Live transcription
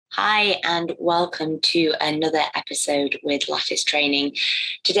Hi, and welcome to another episode with Lattice Training.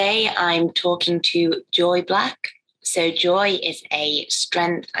 Today, I'm talking to Joy Black. So, Joy is a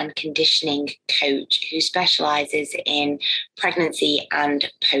strength and conditioning coach who specializes in pregnancy and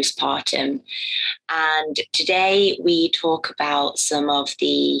postpartum. And today, we talk about some of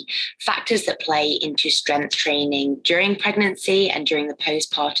the factors that play into strength training during pregnancy and during the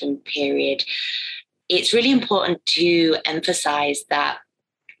postpartum period. It's really important to emphasize that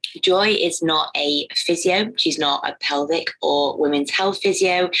Joy is not a physio. She's not a pelvic or women's health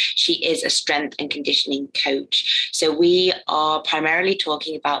physio. She is a strength and conditioning coach. So we are primarily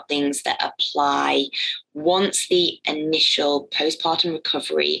talking about things that apply once the initial postpartum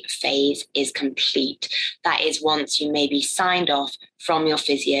recovery phase is complete. That is once you may be signed off from your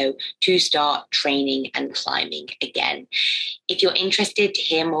physio to start training and climbing again. If you're interested to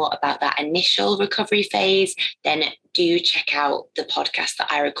hear more about that initial recovery phase, then do check out the podcast that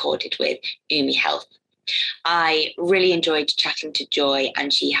I recorded with Umi Health. I really enjoyed chatting to Joy,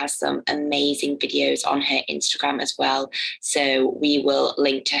 and she has some amazing videos on her Instagram as well. So we will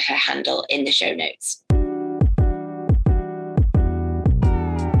link to her handle in the show notes.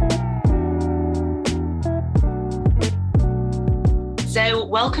 So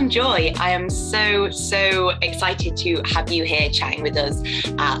welcome, Joy. I am so excited to have you here chatting with us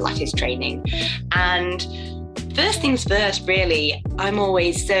at Lattice Training. And first things first, really, I'm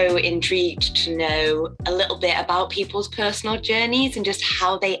always so intrigued to know a little bit about people's personal journeys and just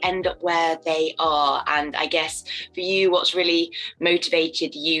how they end up where they are. And I guess for you, what's really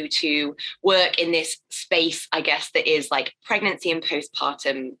motivated you to work in this space, I guess, that is like pregnancy and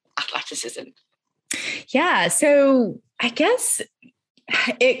postpartum athleticism? Yeah, so I guess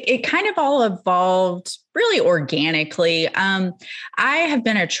it kind of all evolved really organically. I have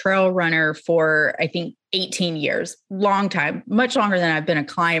been a trail runner for, I think, 18 years, long time, much longer than I've been a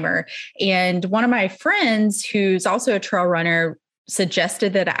climber. And one of my friends who's also a trail runner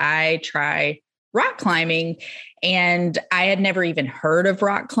suggested that I try rock climbing. And I had never even heard of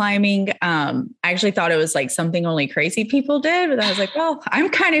rock climbing. I actually thought it was like something only crazy people did, but I was like, well, I'm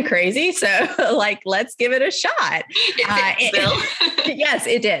kind of crazy. So like, let's give it a shot. Yes,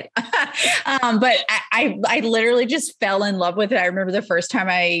 it did. But I literally just fell in love with it. I remember the first time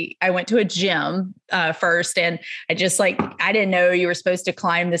I went to a gym first, and I just I didn't know you were supposed to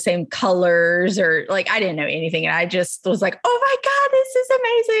climb the same colors, or I didn't know anything. And I just was like, oh my God, this is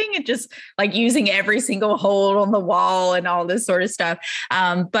amazing. And just like using every single hold on the wall and all this sort of stuff.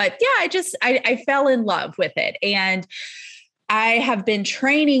 But yeah, I fell in love with it. And I have been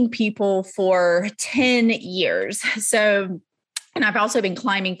training people for 10 years. And I've also been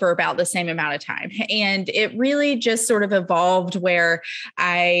climbing for about the same amount of time. And it really just sort of evolved where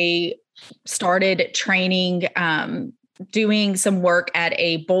I started training, doing some work at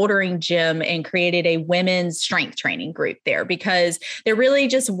a bouldering gym and created a women's strength training group there, because there really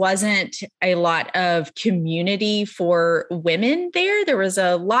just wasn't a lot of community for women there. There was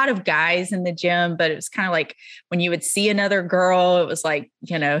a lot of guys in the gym, but it was kind of like when you would see another girl, it was like,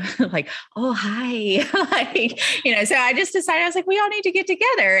 like, oh, hi. So I just decided, I was like, we all need to get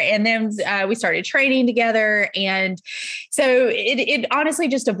together. And then we started training together. And so it honestly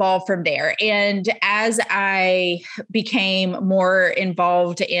just evolved from there. And as I became more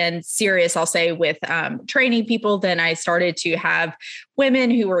involved and serious, I'll say, with training people, then I started to have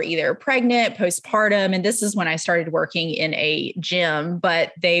women who were either pregnant, postpartum. And this is when I started working in a gym,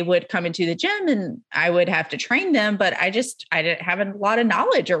 but they would come into the gym and I would have to train them, but I didn't have a lot of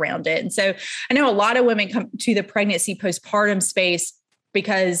knowledge around it. And so I know a lot of women come to the pregnancy, postpartum space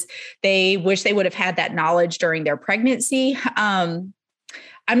because they wish they would have had that knowledge during their pregnancy.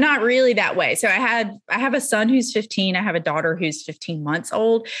 I'm not really that way. So I have a son who's 15. I have a daughter who's 15 months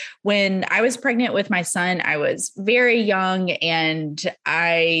old. When I was pregnant with my son, I was very young, and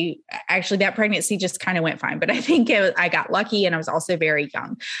that pregnancy just kind of went fine. But I think I got lucky, and I was also very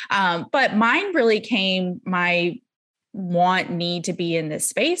young. But mine really my need to be in this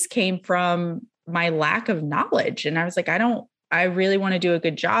space came from my lack of knowledge. And I was like, I really want to do a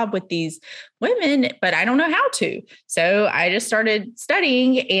good job with these women, but I don't know how to. So I just started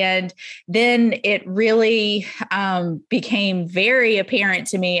studying. And then it really became very apparent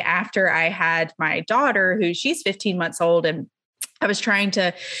to me after I had my daughter, who she's 15 months old. And I was trying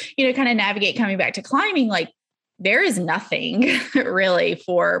to, kind of navigate coming back to climbing. There is nothing really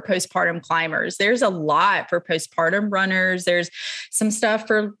for postpartum climbers. There's a lot for postpartum runners. There's some stuff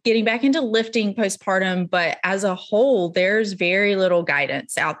for getting back into lifting postpartum, but as a whole, there's very little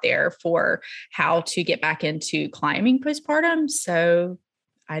guidance out there for how to get back into climbing postpartum. So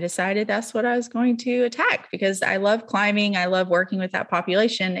I decided that's what I was going to attack because I love climbing. I love working with that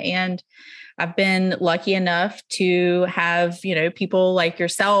population. And I've been lucky enough to have, people like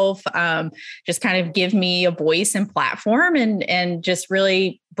yourself just kind of give me a voice and platform and just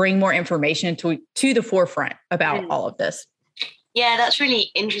really bring more information to the forefront about all of this. Yeah, that's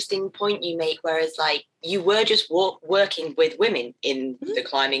really interesting point you make. Whereas like you were just working with women in the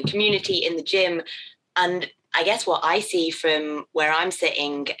climbing community, in the gym. And I guess what I see from where I'm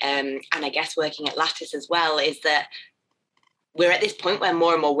sitting and I guess working at Lattice as well is that we're at this point where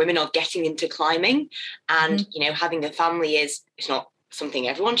more and more women are getting into climbing and, having a family it's not something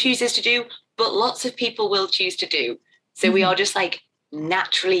everyone chooses to do, but lots of people will choose to do. So we are just like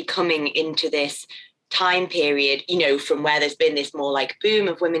naturally coming into this time period, from where there's been this more like boom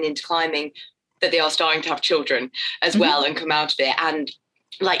of women into climbing, that they are starting to have children as well and come out of it. And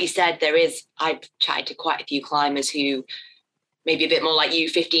like you said, I've chatted to quite a few climbers who maybe a bit more like you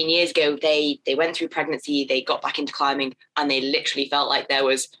 15 years ago, they went through pregnancy, they got back into climbing and they literally felt like there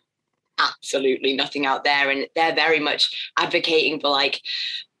was absolutely nothing out there. And they're very much advocating for like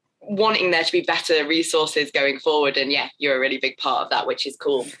wanting there to be better resources going forward. And yeah, you're a really big part of that, which is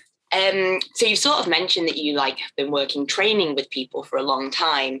cool. So you sort of mentioned that you have been working training with people for a long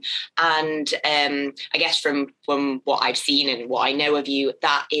time. And I guess from what I've seen and what I know of you,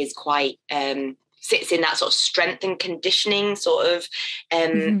 that is quite sits in that sort of strength and conditioning sort of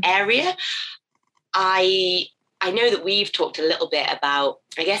area. I know that we've talked a little bit about,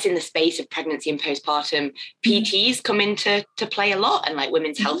 I guess, in the space of pregnancy and postpartum, PTs come into play a lot, and like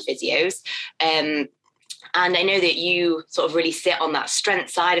women's health physios. And I know that you sort of really sit on that strength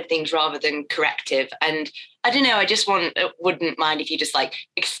side of things rather than corrective. And I don't know, I just wouldn't mind if you just like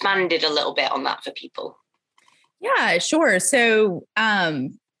expanded a little bit on that for people. Yeah, sure. So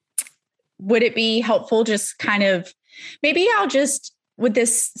would it be helpful just kind of, maybe would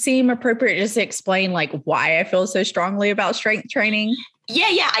this seem appropriate just to explain like why I feel so strongly about strength training?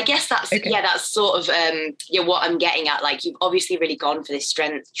 Yeah. I guess that's, okay. That's sort of, what I'm getting at. Like you've obviously really gone for this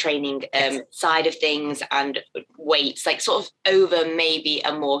strength training side of things and weights, like sort of over maybe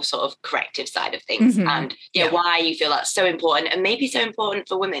a more sort of corrective side of things. And why you feel that's so important and maybe so important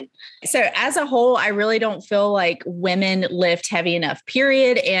for women. So as a whole, I really don't feel like women lift heavy enough,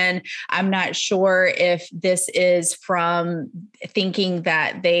 period. And I'm not sure if this is from thinking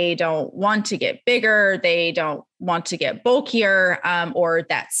that they don't want to get bigger, they don't want to get bulkier, or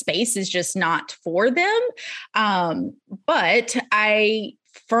that space is just not for them. But I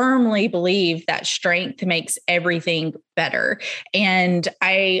firmly believe that strength makes everything better. And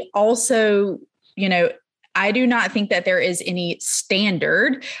I also, I do not think that there is any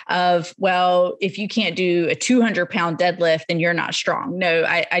standard of, well, if you can't do a 200-pound deadlift, then you're not strong. No,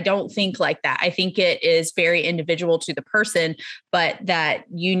 I don't think like that. I think it is very individual to the person, but that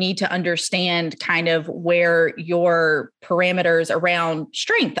you need to understand kind of where your parameters around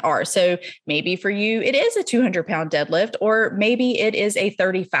strength are. So maybe for you, it is a 200-pound deadlift, or maybe it is a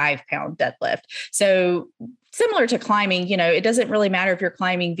 35-pound deadlift. So similar to climbing, it doesn't really matter if you're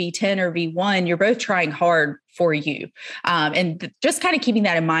climbing V10 or V1, you're both trying hard for you. And just kind of keeping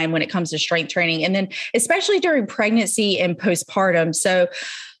that in mind when it comes to strength training. And then especially during pregnancy and postpartum. So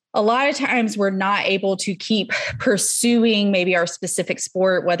a lot of times we're not able to keep pursuing maybe our specific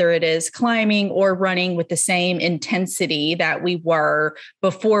sport, whether it is climbing or running, with the same intensity that we were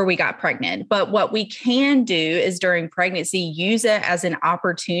before we got pregnant. But what we can do is during pregnancy, use it as an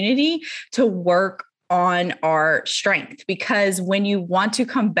opportunity to work on our strength, because when you want to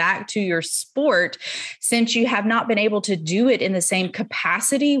come back to your sport, since you have not been able to do it in the same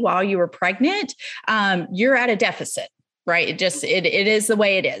capacity while you were pregnant, you're at a deficit, right? It is the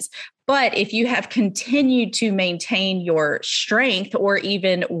way it is. But if you have continued to maintain your strength or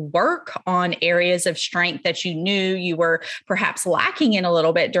even work on areas of strength that you knew you were perhaps lacking in a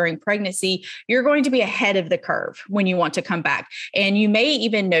little bit during pregnancy, you're going to be ahead of the curve when you want to come back. And you may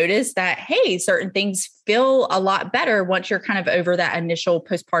even notice that, hey, certain things feel a lot better once you're kind of over that initial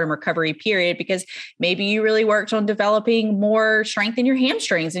postpartum recovery period, because maybe you really worked on developing more strength in your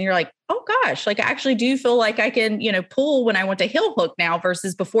hamstrings and you're like, oh gosh, like I actually do feel like I can, pull when I want to heel hook now,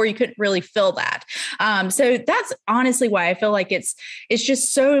 versus before you couldn't really feel that. So that's honestly why I feel like it's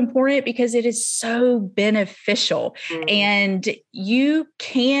just so important, because it is so beneficial. And you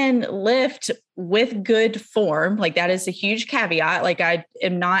can lift with good form. Like that is a huge caveat. Like I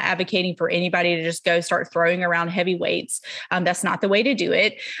am not advocating for anybody to just go start throwing around heavy weights. That's not the way to do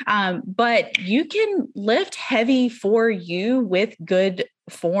it. But you can lift heavy for you with good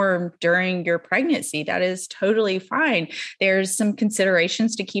form during your pregnancy. That is totally fine. There's some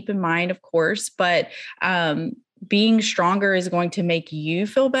considerations to keep in mind, of course, but being stronger is going to make you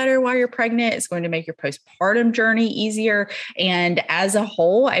feel better while you're pregnant. It's going to make your postpartum journey easier. And as a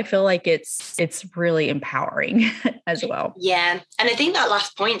whole, I feel like it's really empowering as well. Yeah. And I think that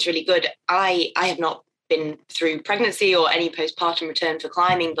last point's really good. I have not been through pregnancy or any postpartum return for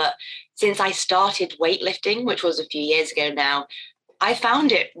climbing, but since I started weightlifting, which was a few years ago now, I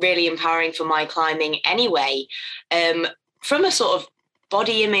found it really empowering for my climbing anyway, from a sort of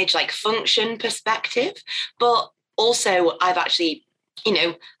body image, like function perspective. But also I've actually,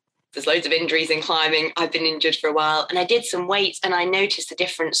 there's loads of injuries in climbing. I've been injured for a while, and I did some weights and I noticed the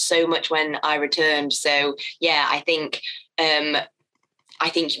difference so much when I returned. So yeah, I think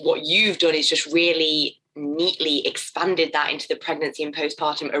what you've done is just really neatly expanded that into the pregnancy and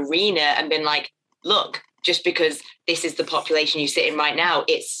postpartum arena and been like, look, just because this is the population you sit in right now,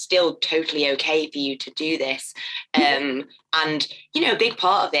 it's still totally okay for you to do this. And, a big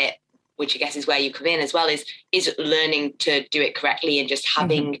part of it, which I guess is where you come in as well, is learning to do it correctly and just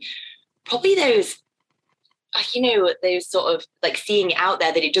having probably those sort of like seeing it out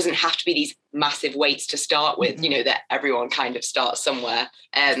there that it doesn't have to be these massive weights to start with, that everyone kind of starts somewhere.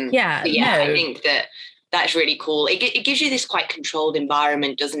 I think that's really cool. It gives you this quite controlled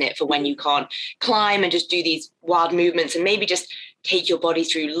environment, doesn't it, for when you can't climb and just do these wild movements and maybe just take your body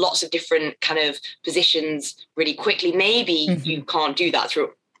through lots of different kind of positions really quickly. Maybe you can't do that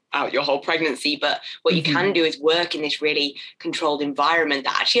throughout your whole pregnancy, but what you can do is work in this really controlled environment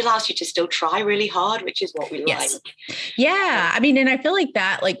that actually allows you to still try really hard, which is what we like. Yeah. I mean, and I feel like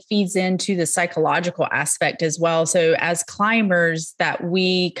that like feeds into the psychological aspect as well. So as climbers, that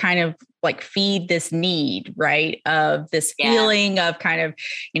we kind of like feed this need, right? Of this feeling of kind of,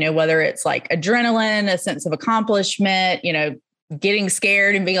 whether it's like adrenaline, a sense of accomplishment, getting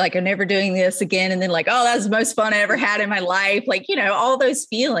scared and being like, I'm never doing this again. And then like, oh, that's the most fun I ever had in my life. Like, all those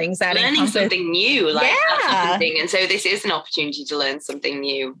feelings that learning something new, like that's something. And so this is an opportunity to learn something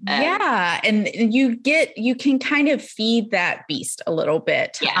new. And you can kind of feed that beast a little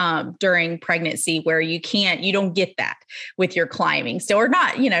bit during pregnancy where you don't get that with your climbing. So, or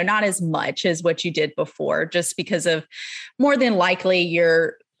not, not as much as what you did before, just because of more than likely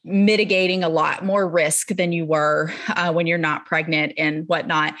you're mitigating a lot more risk than you were when you're not pregnant and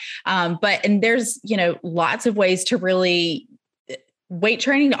whatnot. And there's, lots of ways to really weight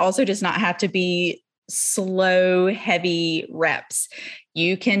training also does not have to be slow, heavy reps.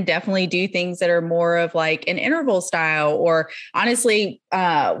 You can definitely do things that are more of like an interval style, or honestly,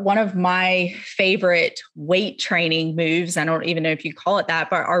 one of my favorite weight training moves, I don't even know if you call it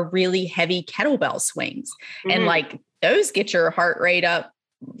that, but are really heavy kettlebell swings. And like those get your heart rate up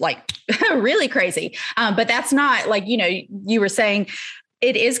like really crazy. But that's not like, you were saying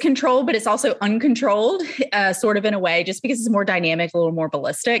it is controlled, but it's also uncontrolled, sort of in a way, just because it's more dynamic, a little more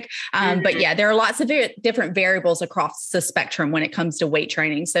ballistic. But yeah, there are lots of different variables across the spectrum when it comes to weight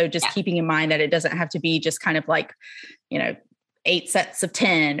training. So just keeping in mind that it doesn't have to be just kind of like, 8 sets of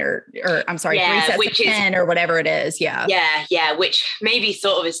 10 or I'm sorry, 3 sets of 10 or whatever it is. Yeah. Which maybe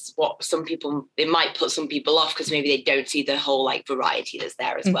sort of is what it might put some people off because maybe they don't see the whole like variety that's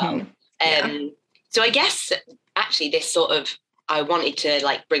there as well. So I guess actually this sort of, I wanted to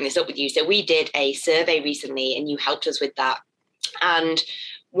like bring this up with you. So we did a survey recently and you helped us with that. And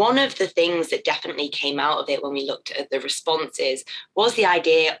one of the things that definitely came out of it when we looked at the responses was the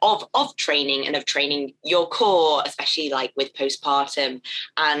idea of training and of training your core, especially like with postpartum.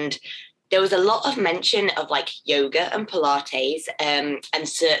 And there was a lot of mention of like yoga and Pilates and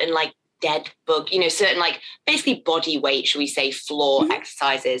certain like dead bug, certain like basically body weight, should we say, floor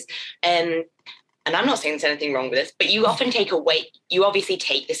exercises. And I'm not saying there's anything wrong with this, but you often you obviously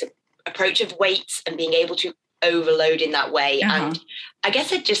take this approach of weights and being able to overload in that way. And I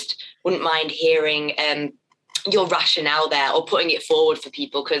guess I just wouldn't mind hearing your rationale there or putting it forward for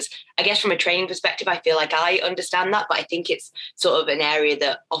people, because I guess from a training perspective, I feel like I understand that, but I think it's sort of an area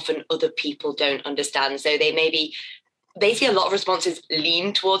that often other people don't understand. So they see a lot of responses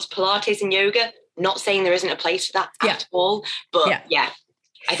lean towards Pilates and yoga, not saying there isn't a place for that at all, but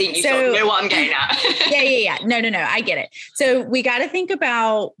I think you sort of know what I'm getting at. Yeah. No, I get it. So we got to think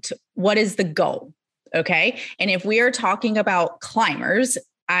about what is the goal. Okay. And if we are talking about climbers,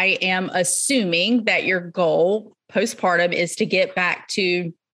 I am assuming that your goal postpartum is to get back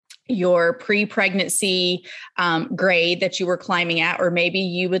to your pre-pregnancy grade that you were climbing at, or maybe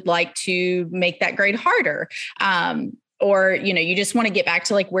you would like to make that grade harder. Or, you just want to get back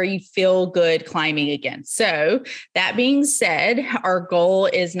to like where you feel good climbing again. So that being said, our goal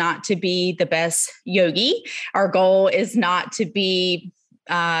is not to be the best yogi. Our goal is not to be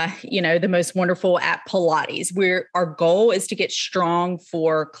the most wonderful at Pilates, where our goal is to get strong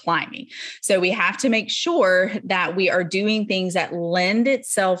for climbing. So we have to make sure that we are doing things that lend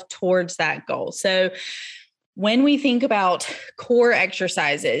itself towards that goal. So when we think about core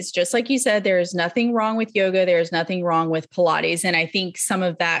exercises, just like you said, there's nothing wrong with yoga. There's nothing wrong with Pilates. And I think some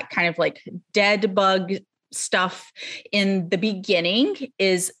of that kind of like dead bug stuff in the beginning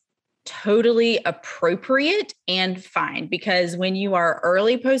is totally appropriate and fine, because when you are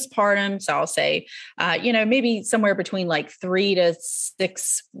early postpartum, so I'll say, maybe somewhere between like 3 to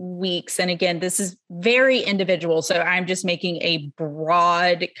 6 weeks. And again, this is very individual. So I'm just making a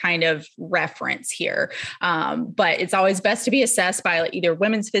broad kind of reference here. But it's always best to be assessed by either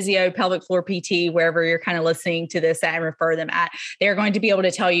women's physio, pelvic floor PT, wherever you're kind of listening to this and refer them at. They're going to be able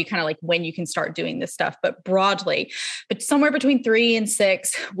to tell you kind of like when you can start doing this stuff, but broadly, but somewhere between 3 and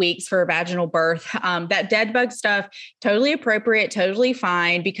 6 weeks for a vaginal birth. That dead bug stuff, totally appropriate, totally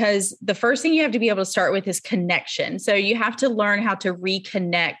fine, because the first thing you have to be able to start with is connection. So you have to learn how to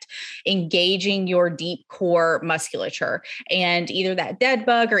reconnect, engaging your deep core musculature. And either that dead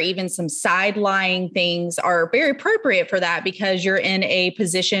bug or even some side lying things are very appropriate for that, because you're in a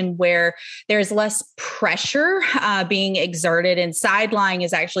position where there's less pressure being exerted. And side lying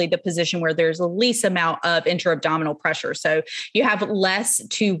is actually the position where there's the least amount of intra-abdominal pressure. So you have less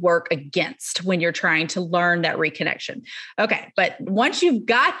to work against when you're trying to learn that reconnection. Okay. But once you've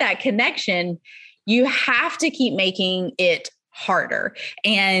got that connection, you have to keep making it harder.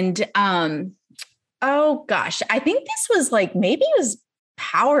 And, oh gosh, I think this was like, maybe it was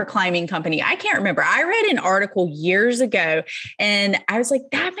Power Climbing Company. I can't remember. I read an article years ago and I was like,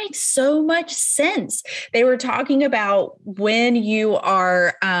 that makes so much sense. They were talking about when you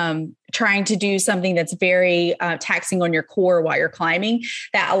are trying to do something that's very taxing on your core while you're climbing,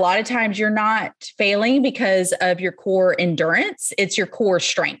 that a lot of times you're not failing because of your core endurance. It's your core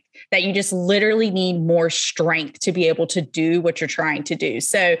strength, that you just literally need more strength to be able to do what you're trying to do.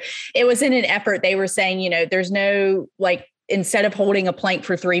 So it was in an effort. They were saying, there's no like, instead of holding a plank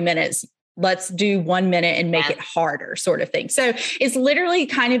for 3 minutes, let's do 1 minute and make it harder, sort of thing. So it's literally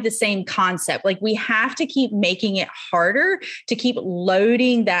kind of the same concept. Like we have to keep making it harder to keep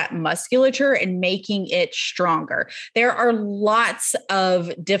loading that musculature and making it stronger. There are lots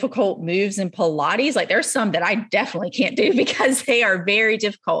of difficult moves in Pilates. Like there's some that I definitely can't do because they are very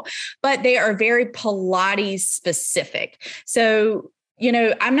difficult, but they are very Pilates specific. So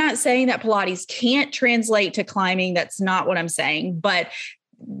I'm not saying that Pilates can't translate to climbing. That's not what I'm saying, but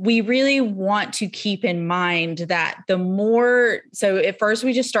we really want to keep in mind that so at first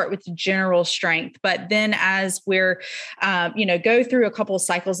we just start with general strength, but then as we're, go through a couple of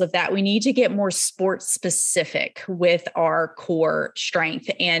cycles of that, we need to get more sport specific with our core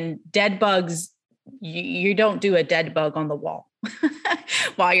strength. And dead bugs, you don't do a dead bug on the wall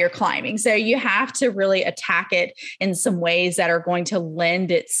while you're climbing. So you have to really attack it in some ways that are going to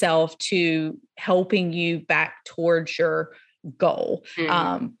lend itself to helping you back towards your goal,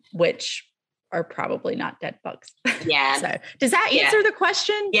 which are probably not dead bugs. Yeah. So does that answer the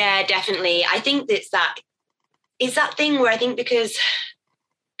question? Yeah, definitely. I think it's that thing where I think because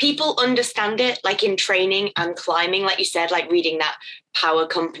people understand it, like in training and climbing, like you said, like reading that Power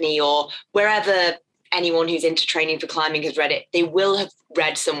Company or wherever anyone who's into training for climbing has read it, they will have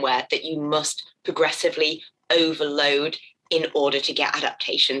read somewhere that you must progressively overload in order to get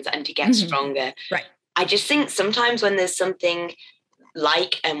adaptations and to get stronger. Right. I just think sometimes when there's something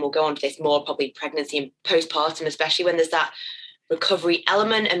like, and we'll go on to this more, probably pregnancy and postpartum, especially when there's that recovery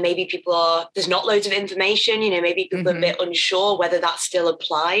element and maybe there's not loads of information, maybe people are a bit unsure whether that still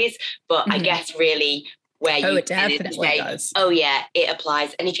applies, but I guess really where it definitely does. Oh yeah, it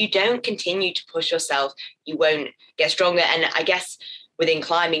applies. And if you don't continue to push yourself, you won't get stronger. And I guess within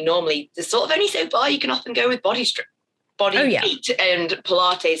climbing, normally there's sort of only so far you can often go with body weight and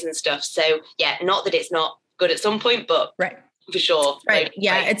Pilates and stuff. So yeah, not that it's not good at some point, but for sure. Right.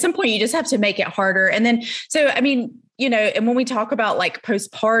 Yeah. At some point you just have to make it harder. And then, so, I mean, and when we talk about like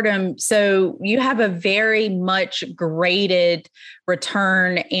postpartum, so you have a very much graded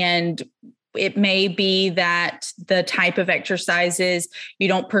return, and it may be that the type of exercises, you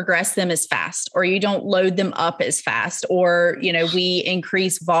don't progress them as fast, or you don't load them up as fast, or, we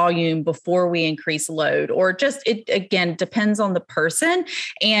increase volume before we increase load, or just, it again depends on the person.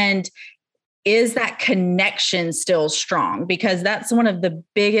 And is that connection still strong? Because that's one of the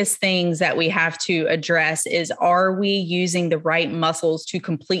biggest things that we have to address is, are we using the right muscles to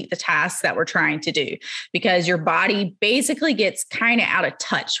complete the tasks that we're trying to do? Because your body basically gets kind of out of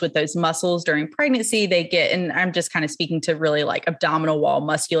touch with those muscles during pregnancy. They get, and I'm just kind of speaking to really like abdominal wall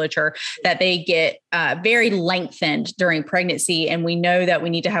musculature, that they get very lengthened during pregnancy. And we know that we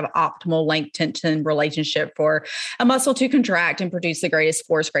need to have optimal length tension relationship for a muscle to contract and produce the greatest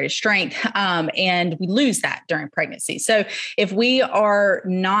force, greatest strength. And we lose that during pregnancy. So if we are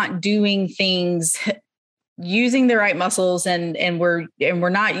not doing things using the right muscles and we're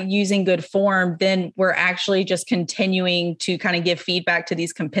not using good form, then we're actually just continuing to kind of give feedback to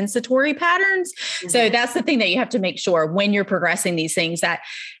these compensatory patterns. Mm-hmm. So that's the thing that you have to make sure when you're progressing these things, that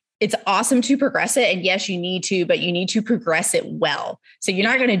it's awesome to progress it. And yes, you need to, but you need to progress it well. So you're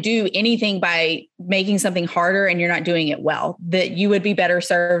not going to do anything by making something harder and you're not doing it well. That you would be better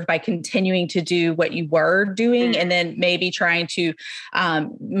served by continuing to do what you were doing, and then maybe trying to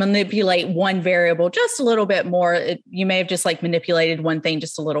manipulate one variable just a little bit more. You may have just like manipulated one thing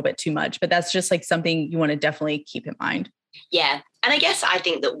just a little bit too much, but that's just like something you want to definitely keep in mind. Yeah. And I guess I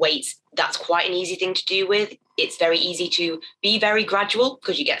think that weights, that's quite an easy thing to do with. It's very easy to be very gradual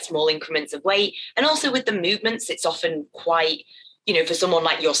because you get small increments of weight. And also with the movements, it's often quite, for someone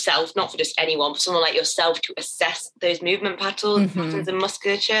like yourself, not for just anyone, for someone like yourself to assess those movement patterns and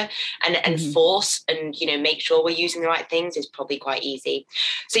musculature and force and, make sure we're using the right things is probably quite easy.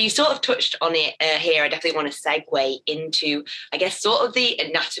 So you sort of touched on it here. I definitely want to segue into, I guess, sort of the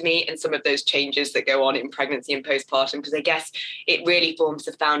anatomy and some of those changes that go on in pregnancy and postpartum, because I guess it really forms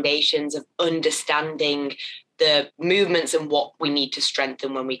the foundations of understanding the movements and what we need to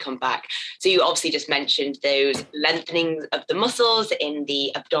strengthen when we come back. So you obviously just mentioned those lengthening of the muscles in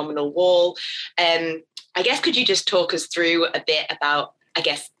the abdominal wall. I guess, could you just talk us through a bit about, I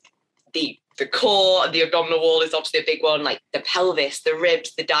guess, the core of the abdominal wall is obviously a big one, like the pelvis, the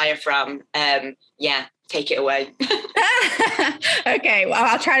ribs, the diaphragm. Take it away. Okay. Well,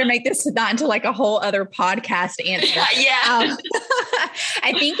 I'll try to make this not into like a whole other podcast answer. Yeah.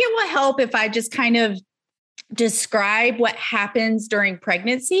 I think it will help if I just kind of describe what happens during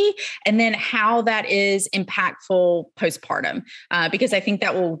pregnancy and then how that is impactful postpartum, because I think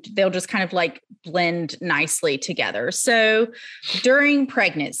they'll just kind of like blend nicely together. So during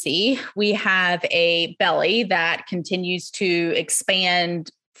pregnancy, we have a belly that continues to expand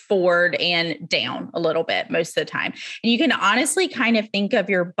forward and down a little bit most of the time. And you can honestly kind of think of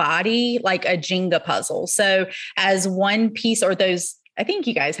your body like a Jenga puzzle. So as one piece, or those, I think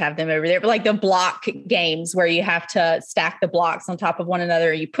you guys have them over there, but like the block games where you have to stack the blocks on top of one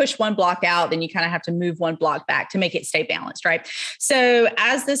another. You push one block out, then you kind of have to move one block back to make it stay balanced, right? So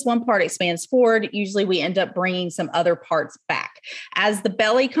as this one part expands forward, usually we end up bringing some other parts back. As the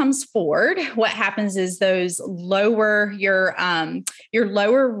belly comes forward, what happens is those lower, your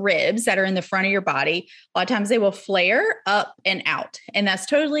lower ribs that are in the front of your body, a lot of times they will flare up and out. And that's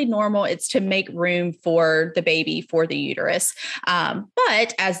totally normal. It's to make room for the baby, for the uterus.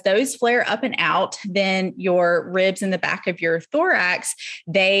 But as those flare up and out, then your ribs in the back of your thorax,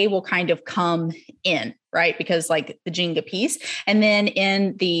 they will kind of come in, right? Because like the Jenga piece. And then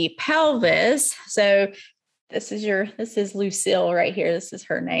in the pelvis, so this is Lucille right here. This is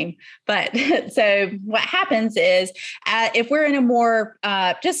her name. But so what happens is if we're in a more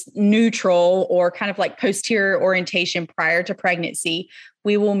just neutral or kind of like posterior orientation prior to pregnancy,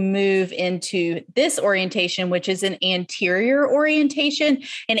 we will move into this orientation, which is an anterior orientation.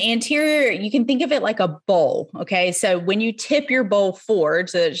 And anterior, you can think of it like a bowl. Okay. So when you tip your bowl forward,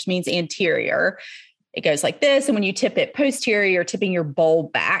 so that just means anterior, it goes like this. And when you tip it posterior, you're tipping your bowl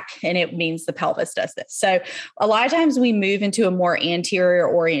back, and it means the pelvis does this. So a lot of times we move into a more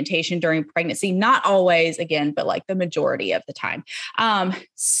anterior orientation during pregnancy, not always again, but like the majority of the time.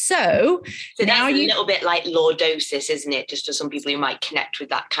 So now that's a little bit like lordosis, isn't it? Just for some people who might connect with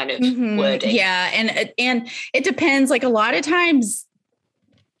that kind of wording. Yeah. And it depends. Like a lot of times,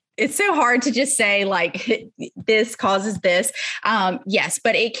 it's so hard to just say like this causes this. Yes,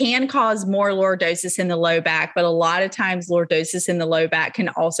 but it can cause more lordosis in the low back. But a lot of times lordosis in the low back can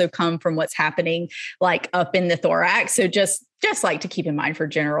also come from what's happening like up in the thorax. So just like to keep in mind for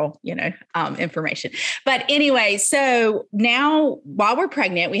general, information. But anyway, so now while we're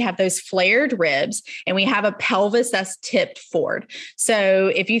pregnant, we have those flared ribs and we have a pelvis that's tipped forward.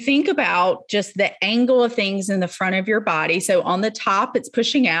 So if you think about just the angle of things in the front of your body, so on the top, it's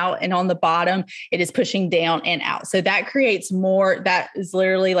pushing out, and on the bottom, it is pushing down and out. So that creates more, that is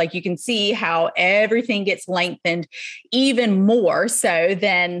literally like, you can see how everything gets lengthened even more so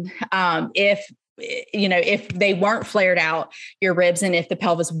than if if they weren't flared out, your ribs, and if the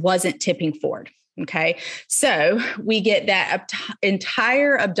pelvis wasn't tipping forward. Okay. So we get that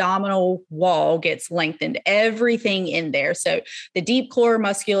entire abdominal wall gets lengthened, everything in there. So the deep core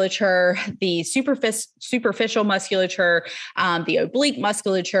musculature, the superficial musculature, the oblique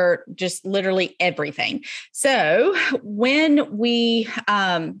musculature, just literally everything. So when we,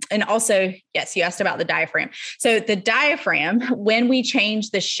 and also, yes, you asked about the diaphragm. So the diaphragm, when we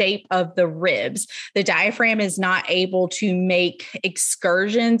change the shape of the ribs, the diaphragm is not able to make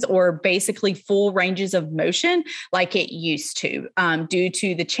excursions or basically full ranges of motion like it used to, due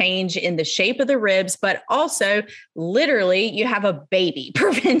to the change in the shape of the ribs, but also literally you have a baby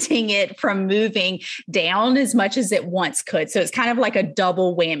preventing it from moving down as much as it once could. So it's kind of like a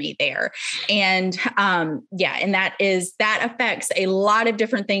double whammy there. And and that affects a lot of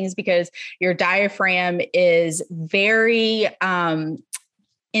different things because your diaphragm is very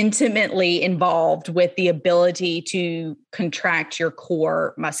intimately involved with the ability to contract your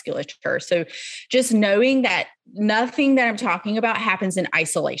core musculature. So just knowing that nothing that I'm talking about happens in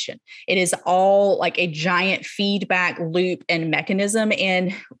isolation. It is all like a giant feedback loop and mechanism.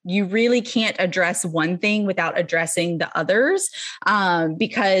 And you really can't address one thing without addressing the others,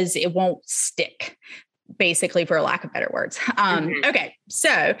 because it won't stick, basically, for a lack of better words. Okay.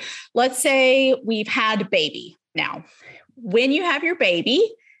 So let's say we've had a baby. Now, when you have your baby,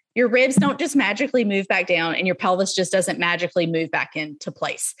 your ribs don't just magically move back down and your pelvis just doesn't magically move back into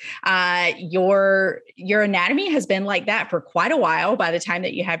place. Your anatomy has been like that for quite a while by the time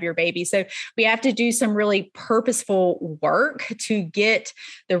that you have your baby. So we have to do some really purposeful work to get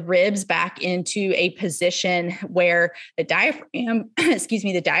the ribs back into a position where the diaphragm,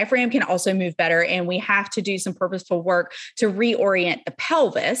 the diaphragm can also move better. And we have to do some purposeful work to reorient the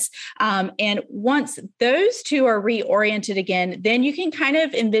pelvis. And once those two are reoriented again, then you can kind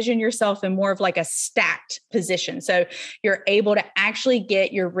of envision yourself in more of like a stacked position. So you're able to actually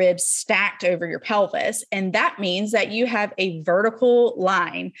get your ribs stacked over your pelvis. And that means that you have a vertical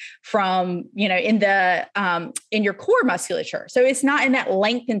line from, in your core musculature. So it's not in that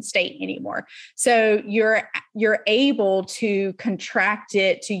lengthened state anymore. So you're able to contract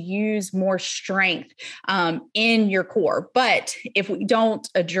it to use more strength in your core. But if we don't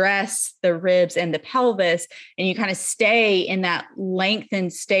address the ribs and the pelvis and you kind of stay in that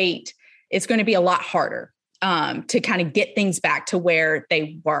lengthened state, it's going to be a lot harder to kind of get things back to where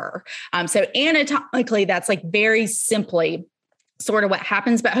they were. So anatomically, that's like very simply sort of what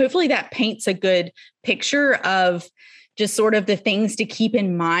happens, but hopefully that paints a good picture of just sort of the things to keep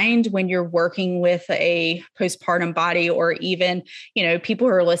in mind when you're working with a postpartum body, or even, people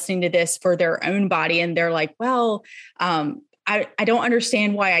who are listening to this for their own body and they're like, well, I don't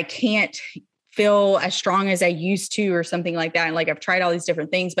understand why I can't feel as strong as I used to, or something like that. And like, I've tried all these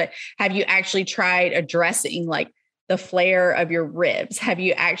different things, but have you actually tried addressing like the flare of your ribs? Have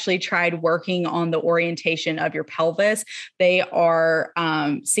you actually tried working on the orientation of your pelvis? They are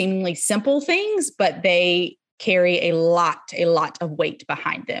seemingly simple things, but they carry a lot of weight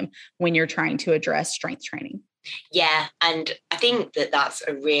behind them when you're trying to address strength training. Yeah. And I think that that's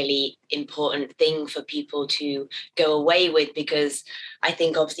a really important thing for people to go away with, because I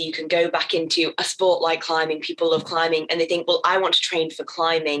think obviously you can go back into a sport like climbing. People love climbing and they think, well, I want to train for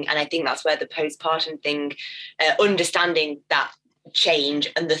climbing. And I think that's where the postpartum thing, understanding that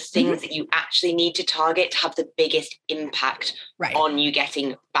change and the things that you actually need to target to have the biggest impact on you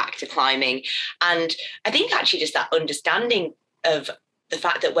getting back to climbing. And I think actually just that understanding of the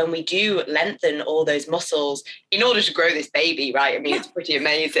fact that when we do lengthen all those muscles in order to grow this baby, right? I mean, it's pretty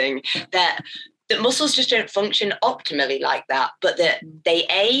amazing that muscles just don't function optimally like that, but that they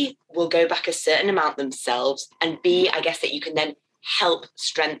A, will go back a certain amount themselves, and B, I guess that you can then help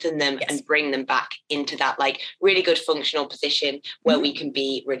strengthen them and bring them back into that like really good functional position where we can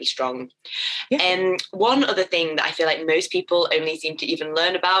be really strong. And one other thing that I feel like most people only seem to even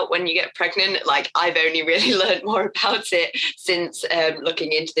learn about when you get pregnant, like I've only really learned more about it since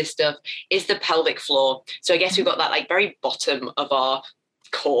looking into this stuff, is the pelvic floor. So I guess we've got that like very bottom of our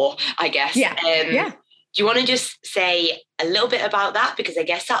core, I guess. Do you want to just say a little bit about that? Because I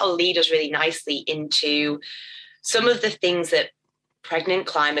guess that'll lead us really nicely into some of the things that pregnant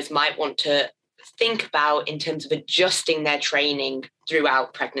climbers might want to think about in terms of adjusting their training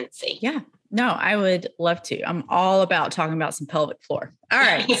throughout pregnancy. Yeah, no, I would love to. I'm all about talking about some pelvic floor. All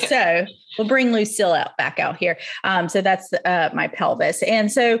right. So we'll bring Lucille back out here. So that's my pelvis.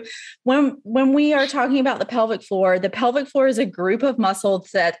 And so when we are talking about the pelvic floor is a group of muscles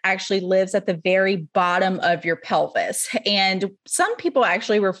that actually lives at the very bottom of your pelvis. And some people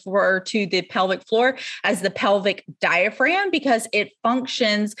actually refer to the pelvic floor as the pelvic diaphragm because it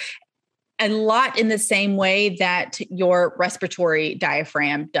functions a lot in the same way that your respiratory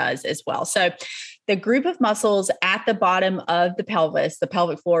diaphragm does as well. So the group of muscles at the bottom of the pelvis, the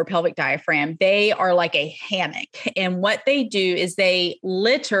pelvic floor, pelvic diaphragm, they are like a hammock. And what they do is they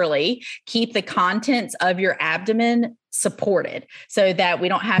literally keep the contents of your abdomen supported so that we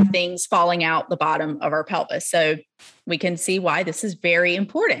don't have things falling out the bottom of our pelvis. So we can see why this is very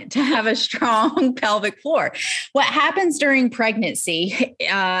important to have a strong pelvic floor. What happens during pregnancy,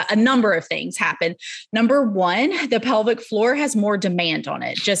 a number of things happen. Number one, the pelvic floor has more demand on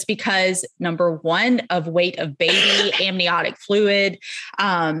it just because, number one, of weight of baby, amniotic fluid.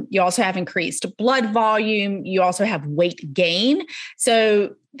 You also have increased blood volume. You also have weight gain.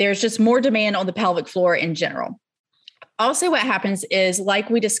 So there's just more demand on the pelvic floor in general. Also, what happens is,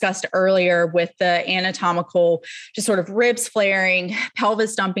 like we discussed earlier with the anatomical, just sort of ribs flaring,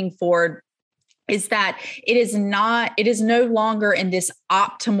 pelvis dumping forward, is that it is no longer in this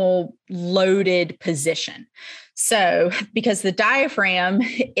optimal loaded position. So because the diaphragm,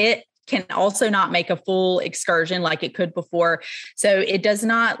 it can also not make a full excursion like it could before. So it does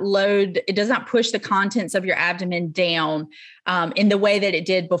not push the contents of your abdomen down in the way that it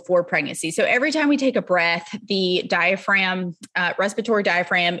did before pregnancy. So every time we take a breath, the diaphragm, respiratory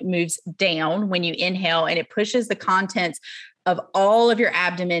diaphragm moves down when you inhale, and it pushes the contents of all of your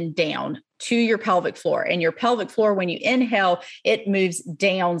abdomen down to your pelvic floor. And your pelvic floor, when you inhale, it moves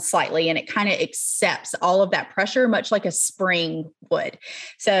down slightly and it kind of accepts all of that pressure, much like a spring would.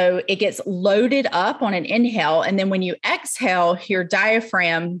 So it gets loaded up on an inhale. And then when you exhale, your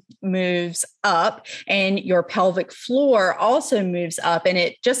diaphragm moves up and your pelvic floor also moves up. And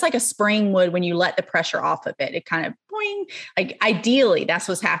it just like a spring would when you let the pressure off of it, it kind of boing, like ideally that's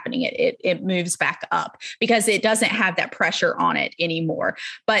what's happening. It moves back up because it doesn't have that pressure on it anymore.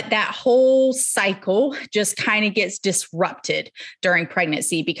 But that whole cycle just kind of gets disrupted during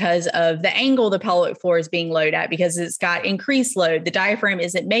pregnancy because of the angle the pelvic floor is being loaded at, because it's got increased load. The diaphragm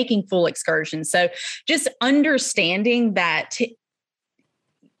isn't making full excursion. So just understanding that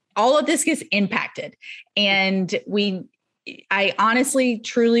all of this gets impacted. And I honestly,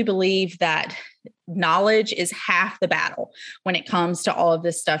 truly believe that knowledge is half the battle when it comes to all of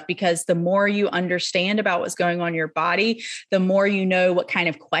this stuff, because the more you understand about what's going on in your body, the more you know what kind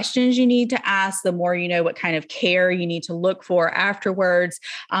of questions you need to ask, the more you know what kind of care you need to look for afterwards.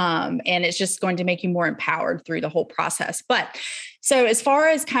 And it's just going to make you more empowered through the whole process. But so as far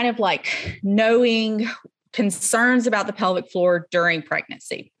as kind of like knowing concerns about the pelvic floor during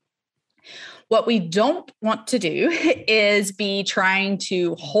pregnancy, what we don't want to do is be trying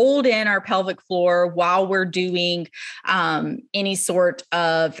to hold in our pelvic floor while we're doing any sort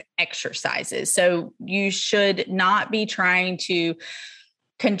of exercises. So you should not be trying to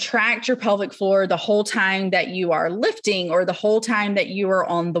contract your pelvic floor the whole time that you are lifting or the whole time that you are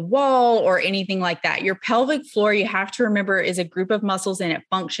on the wall or anything like that. Your pelvic floor, you have to remember, is a group of muscles and it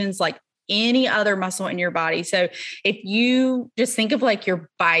functions like any other muscle in your body. So if you just think of like your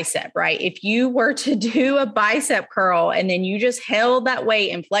bicep, right? If you were to do a bicep curl and then you just held that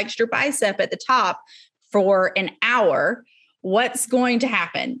weight and flexed your bicep at the top for an hour, what's going to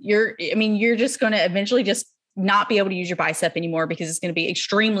happen? You're just going to eventually just not be able to use your bicep anymore because it's going to be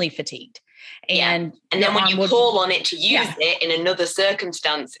extremely fatigued. And then when you call on it to use it in another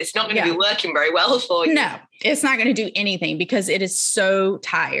circumstance, it's not going to be working very well for you. No, it's not going to do anything because it is so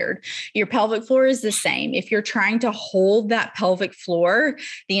tired. Your pelvic floor is the same. If you're trying to hold that pelvic floor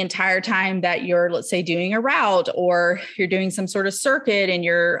the entire time that you're, let's say, doing a route or you're doing some sort of circuit and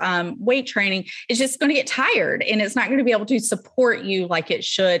you're weight training, it's just going to get tired and it's not going to be able to support you like it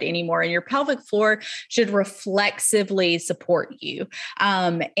should anymore. And your pelvic floor should reflexively support you.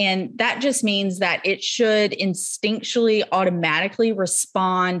 And that just means that it should instinctually automatically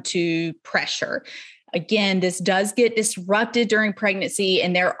respond to pressure. Again, this does get disrupted during pregnancy,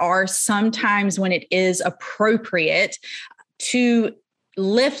 and there are some times when it is appropriate to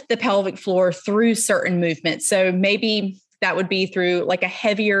lift the pelvic floor through certain movements. So maybe that would be through like a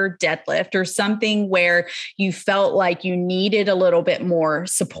heavier deadlift or something where you felt like you needed a little bit more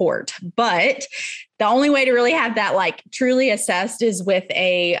support. But the only way to really have that like truly assessed is with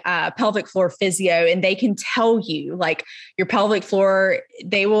a pelvic floor physio, and they can tell you like your pelvic floor,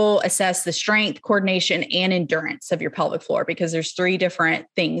 they will assess the strength, coordination, and endurance of your pelvic floor because there's 3 different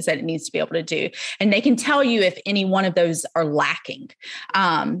things that it needs to be able to do. And they can tell you if any one of those are lacking.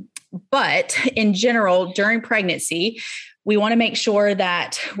 But in general, during pregnancy, We want to make sure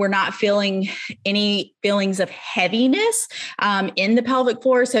that we're not feeling any feelings of heaviness in the pelvic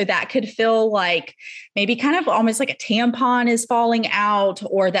floor. So that could feel like maybe kind of almost like a tampon is falling out,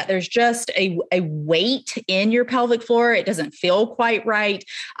 or that there's just a weight in your pelvic floor. It doesn't feel quite right.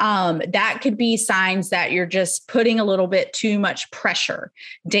 That could be signs that you're just putting a little bit too much pressure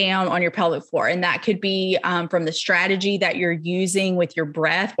down on your pelvic floor. And that could be from the strategy that you're using with your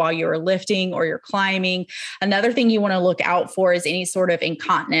breath while you're lifting or you're climbing. Another thing you want to look out for is any sort of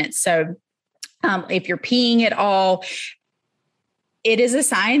incontinence. So if you're peeing at all, it is a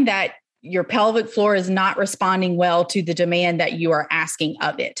sign that your pelvic floor is not responding well to the demand that you are asking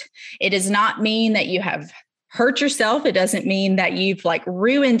of it. It does not mean that you have hurt yourself. It doesn't mean that you've like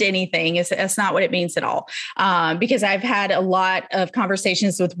ruined anything. That's not what it means at all. Because I've had a lot of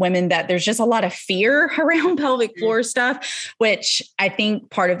conversations with women that there's just a lot of fear around pelvic floor stuff, which I think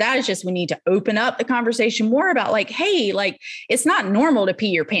part of that is just we need to open up the conversation more about like, hey, like it's not normal to pee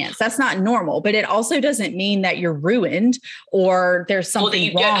your pants. That's not normal, but it also doesn't mean that you're ruined or there's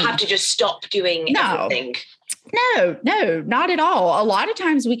something wrong. Or that you don't have to just stop doing everything. No, not at all. A lot of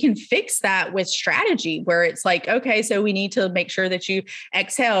times we can fix that with strategy where it's like, okay, so we need to make sure that you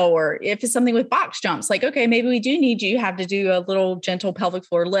exhale, or if it's something with box jumps, like, okay, maybe we do need you have to do a little gentle pelvic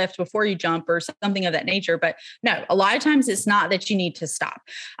floor lift before you jump or something of that nature. But no, a lot of times it's not that you need to stop.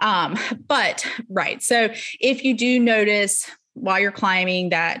 But right. So if you do notice while you're climbing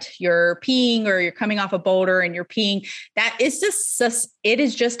that you're peeing or you're coming off a boulder and you're peeing, that is just, it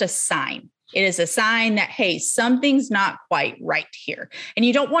is just a sign. It is a sign that, hey, something's not quite right here. And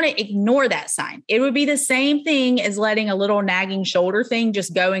you don't want to ignore that sign. It would be the same thing as letting a little nagging shoulder thing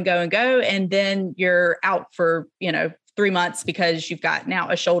just go and go and go. And then you're out for, 3 months because you've got now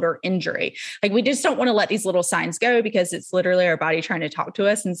a shoulder injury. Like we just don't want to let these little signs go because it's literally our body trying to talk to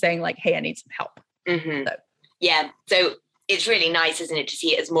us and saying like, hey, I need some help. Mm-hmm. So it's really nice, isn't it, to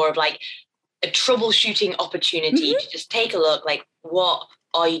see it as more of like a troubleshooting opportunity to just take a look, like what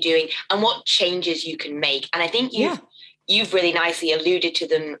are you doing and what changes you can make. And I think you've really nicely alluded to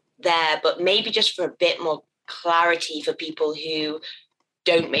them there, but maybe just for a bit more clarity for people who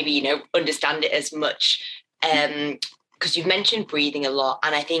don't maybe, understand it as much. Because you've mentioned breathing a lot.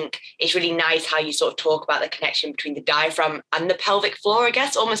 And I think it's really nice how you sort of talk about the connection between the diaphragm and the pelvic floor, I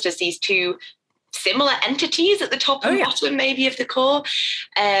guess, almost as these two similar entities at the top and bottom maybe of the core.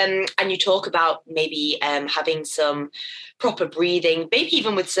 And you talk about maybe having some proper breathing, maybe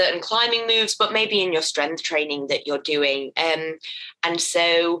even with certain climbing moves, but maybe in your strength training that you're doing. And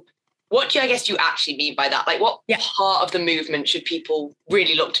so what do you actually mean by that? Like what part of the movement should people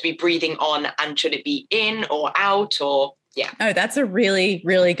really look to be breathing on, and should it be in or out or... Yeah. Oh, that's a really,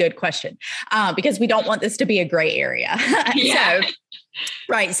 really good question. Because we don't want this to be a gray area.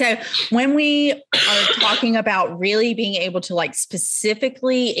 So when we are talking about really being able to like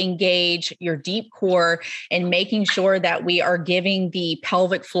specifically engage your deep core and making sure that we are giving the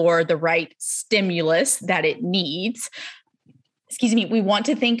pelvic floor the right stimulus that it needs, we want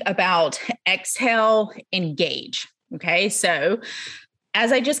to think about exhale, engage. Okay. So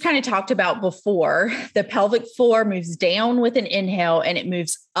as I just kind of talked about before, the pelvic floor moves down with an inhale and it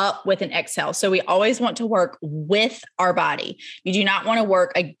moves up with an exhale. So we always want to work with our body. You do not want to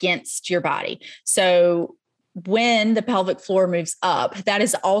work against your body. So when the pelvic floor moves up, that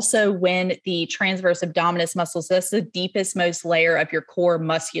is also when the transverse abdominis muscles, that's the deepest, most layer of your core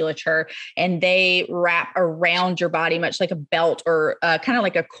musculature, and they wrap around your body much like a belt or kind of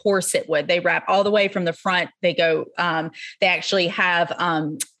like a corset would. They wrap all the way from the front. They go, they actually have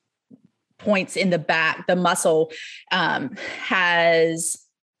points in the back. The muscle has...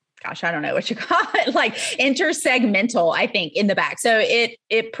 I don't know what you call it, like intersegmental, I think, in the back. So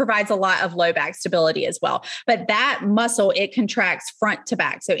it provides a lot of low back stability as well. But that muscle, it contracts front to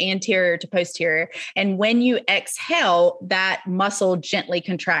back, so anterior to posterior. And when you exhale, that muscle gently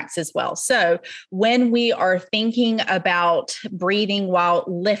contracts as well. So when we are thinking about breathing while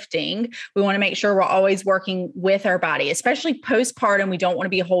lifting, we want to make sure we're always working with our body, especially postpartum. We don't want to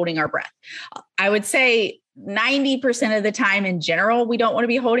be holding our breath. I would say 90% of the time in general, we don't want to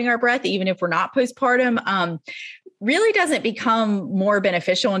be holding our breath, even if we're not postpartum. Really doesn't become more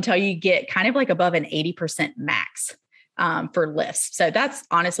beneficial until you get kind of like above an 80% max for lifts. So that's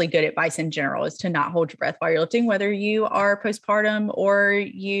honestly good advice in general, is to not hold your breath while you're lifting, whether you are postpartum or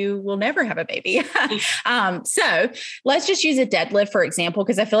you will never have a baby. So let's just use a deadlift, for example,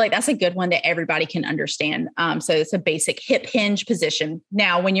 because I feel like that's a good one that everybody can understand. So it's a basic hip hinge position.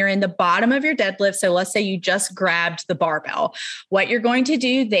 Now, when you're in the bottom of your deadlift, so let's say you just grabbed the barbell, what you're going to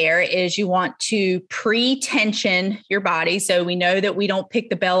do there is you want to pre-tension your body. So we know that we don't pick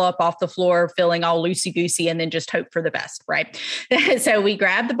the bell up off the floor feeling all loosey-goosey and then just hope for the best. chest, right? So we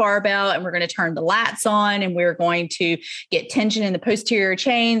grab the barbell and we're going to turn the lats on, and we're going to get tension in the posterior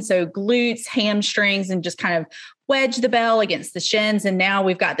chain. So glutes, hamstrings, and just kind of wedge the bell against the shins. And now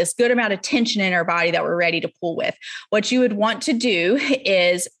we've got this good amount of tension in our body that we're ready to pull with. What you would want to do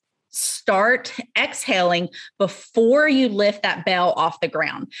is start exhaling before you lift that bell off the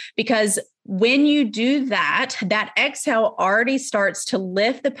ground, because when you do that, that exhale already starts to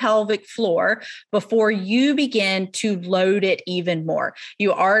lift the pelvic floor before you begin to load it even more.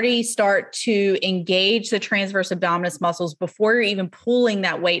 You already start to engage the transverse abdominis muscles before you're even pulling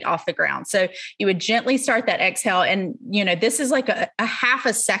that weight off the ground. So you would gently start that exhale. And, this is like a half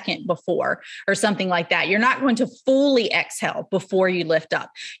a second before or something like that. You're not going to fully exhale before you lift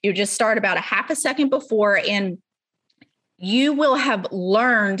up. You just start about a half a second before, and you will have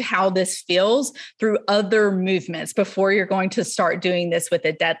learned how this feels through other movements before you're going to start doing this with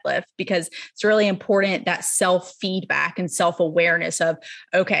a deadlift, because it's really important, that self-feedback and self-awareness of,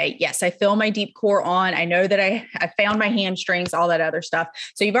 okay, yes, I feel my deep core on. I know that I found my hamstrings, all that other stuff.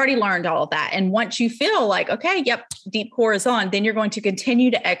 So you've already learned all of that. And once you feel like, okay, yep, deep core is on, then you're going to continue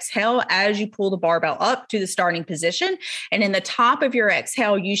to exhale as you pull the barbell up to the starting position. And in the top of your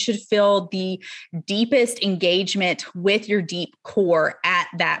exhale, you should feel the deepest engagement with your deep core at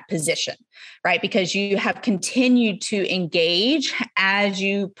that position, right? Because you have continued to engage as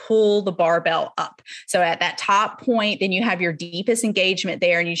you pull the barbell up. So at that top point, then you have your deepest engagement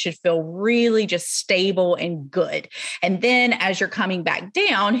there, and you should feel really just stable and good. And then as you're coming back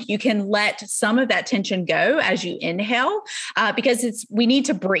down, you can let some of that tension go as you inhale, because we need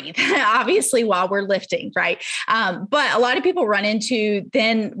to breathe, obviously, while we're lifting, right? But a lot of people run into,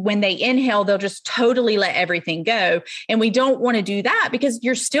 then when they inhale, they'll just totally let everything go. And we don't want to do that, because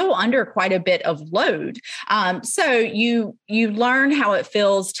you're still under quite a bit of load. So you learn how it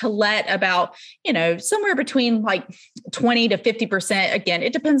feels to let about, somewhere between like 20 to 50%. Again,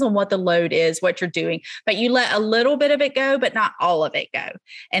 it depends on what the load is, what you're doing, but you let a little bit of it go, but not all of it go.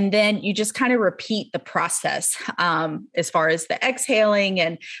 And then you just kind of repeat the process as far as the exhaling,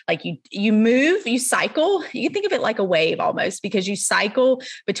 and like you move, you cycle. You can think of it like a wave almost, because you cycle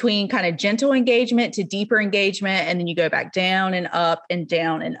between kind of gentle engagement to deeper engagement, and then you go back down and up and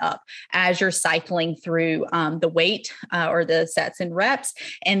down and up as you're cycling through the weight or the sets and reps.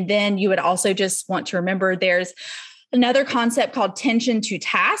 And then you would also just want to remember there's another concept called tension to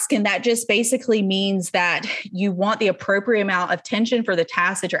task. And that just basically means that you want the appropriate amount of tension for the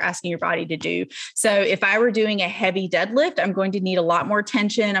task that you're asking your body to do. So if I were doing a heavy deadlift, I'm going to need a lot more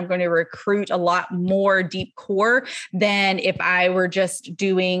tension. I'm going to recruit a lot more deep core than if I were just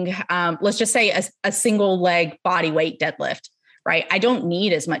doing, let's just say a single leg body weight deadlift. Right? I don't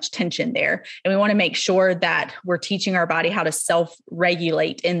need as much tension there. And we want to make sure that we're teaching our body how to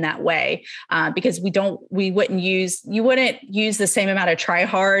self-regulate in that way, because you wouldn't use the same amount of try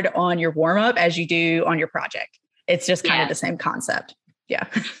hard on your warm-up as you do on your project. It's just kind of the same concept. Yeah.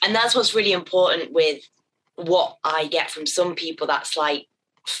 And that's what's really important with what I get from some people, that's like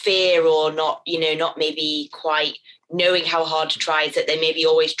fear or not maybe quite knowing how hard to try, is that they maybe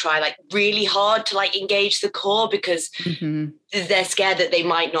always try like really hard to like engage the core, because they're scared that they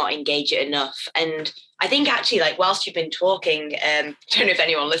might not engage it enough. And I think actually, like, whilst you've been talking, I don't know if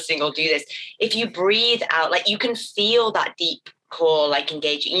anyone listening will do this, if you breathe out, like you can feel that deep core like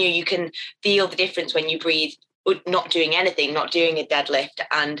engaging, you can feel the difference when you breathe, not doing anything, not doing a deadlift.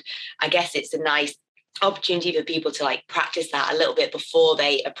 And I guess it's a nice opportunity for people to like practice that a little bit before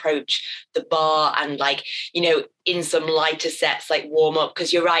they approach the bar, and like, in some lighter sets, like warm up,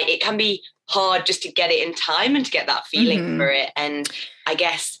 because you're right, it can be hard just to get it in time and to get that feeling for it. And I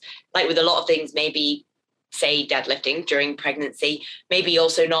guess like with a lot of things, maybe say deadlifting during pregnancy, maybe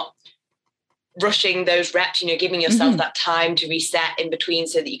also not rushing those reps, giving yourself that time to reset in between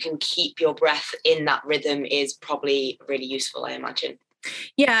so that you can keep your breath in that rhythm is probably really useful, I imagine.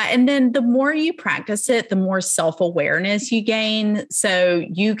 Yeah. And then the more you practice it, the more self-awareness you gain. So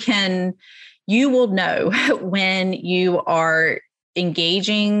you will know when you are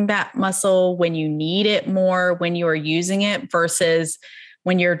engaging that muscle, when you need it more, when you are using it, versus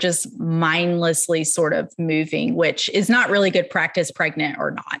when you're just mindlessly sort of moving, which is not really good practice, pregnant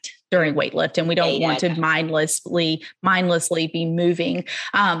or not, during weightlift. And we don't want to mindlessly be moving.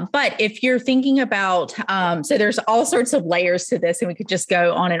 But if you're thinking about, so there's all sorts of layers to this, and we could just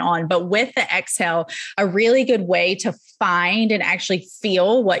go on and on, but with the exhale, a really good way to find and actually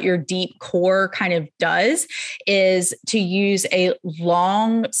feel what your deep core kind of does is to use a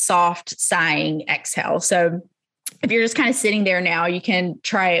long, soft sighing exhale. So if you're just kind of sitting there now, you can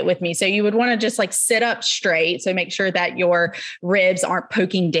try it with me. So you would want to just like sit up straight. So make sure that your ribs aren't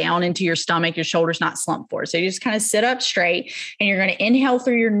poking down into your stomach, your shoulders not slumped forward. So you just kind of sit up straight and you're going to inhale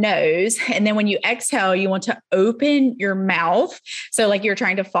through your nose. And then when you exhale, you want to open your mouth. So like you're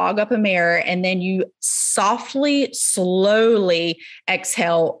trying to fog up a mirror, and then you softly, slowly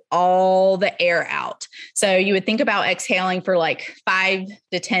exhale all the air out. So you would think about exhaling for like 5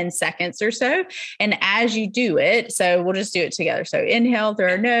 to 10 seconds or so. And as you do it, so we'll just do it together. So inhale through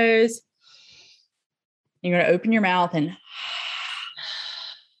our nose. You're going to open your mouth and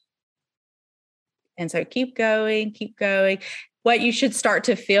so keep going, keep going. What you should start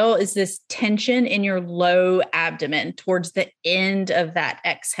to feel is this tension in your low abdomen towards the end of that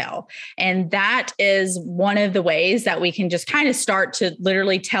exhale. And that is one of the ways that we can just kind of start to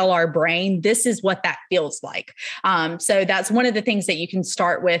literally tell our brain, this is what that feels like. So that's one of the things that you can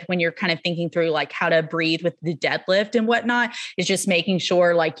start with when you're kind of thinking through like how to breathe with the deadlift and whatnot, is just making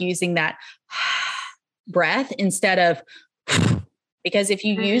sure like using that breath instead of, because if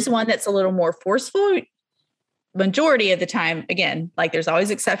you use one that's a little more forceful, majority of the time, again, like there's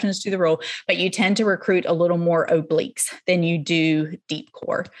always exceptions to the rule, but you tend to recruit a little more obliques than you do deep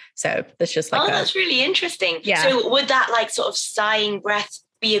core. So that's just like, that's really interesting. Yeah. So would that like sort of sighing breath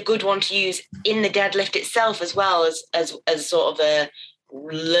be a good one to use in the deadlift itself, as well as sort of a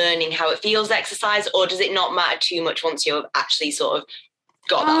learning how it feels exercise, or does it not matter too much once you've actually sort of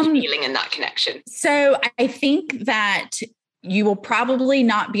got that feeling and that connection? So I think that you will probably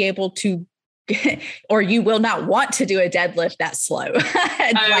not be able to, or you will not want to do a deadlift that slow.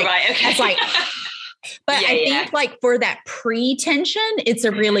 Right. Okay. It's like, but I think like for that pre-tension, it's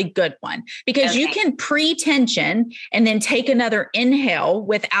a really good one, because you can pre-tension and then take another inhale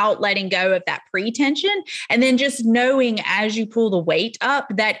without letting go of that pre-tension. And then just knowing as you pull the weight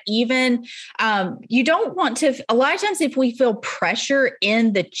up that even you don't want to, a lot of times if we feel pressure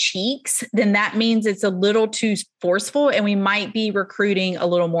in the cheeks, then that means it's a little too forceful and we might be recruiting a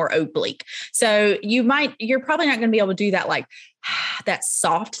little more oblique. So you're probably not going to be able to do that like that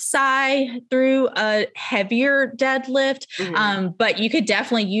soft sigh through a heavier deadlift. But you could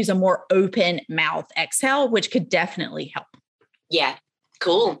definitely use a more open mouth exhale, which could definitely help. Yeah.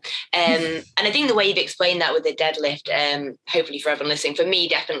 Cool. And I think the way you've explained that with the deadlift, hopefully for everyone listening, for me,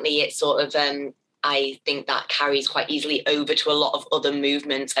 definitely it's sort of, I think that carries quite easily over to a lot of other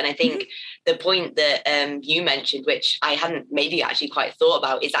movements. And I think the point that you mentioned, which I hadn't maybe actually quite thought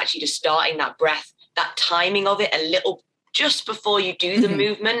about, is actually just starting that breath, that timing of it a little just before you do the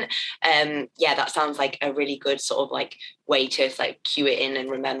movement. That sounds like a really good sort of like way to like cue it in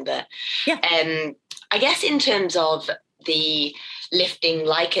and remember. I guess in terms of the lifting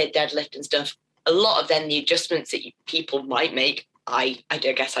like a deadlift and stuff, a lot of then the adjustments that people might make, I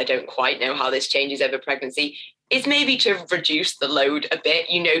guess I don't quite know how this changes over pregnancy, is maybe to reduce the load a bit,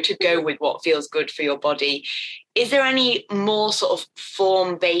 to go with what feels good for your body. Is there any more sort of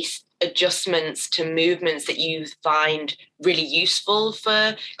form-based adjustments to movements that you find really useful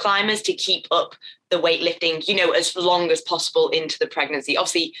for climbers to keep up the weightlifting, as long as possible into the pregnancy?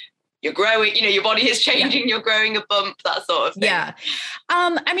 Obviously, you're growing, your body is changing, you're growing a bump, that sort of thing. Yeah.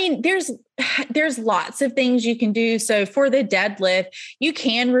 I mean, there's lots of things you can do. So for the deadlift, you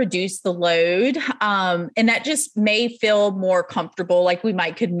can reduce the load. And that just may feel more comfortable. Like we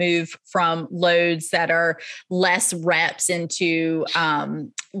could move from loads that are less reps into,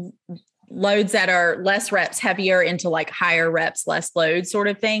 loads that are less reps, heavier, into like higher reps, less load sort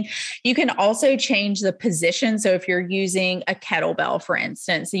of thing. You can also change the position. So if you're using a kettlebell, for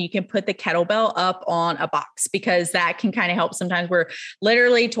instance, so you can put the kettlebell up on a box, because that can kind of help. Sometimes we're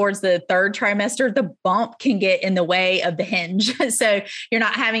literally towards the third trimester, the bump can get in the way of the hinge. So you're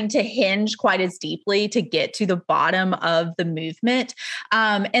not having to hinge quite as deeply to get to the bottom of the movement.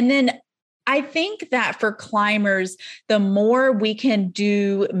 And then I think that for climbers, the more we can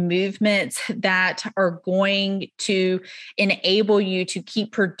do movements that are going to enable you to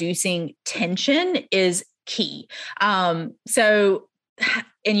keep producing tension is key. And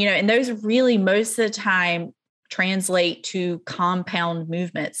those really most of the time translate to compound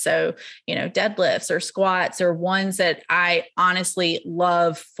movements. So, deadlifts or squats, or ones that I honestly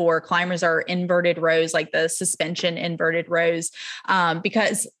love for climbers are inverted rows, like the suspension inverted rows,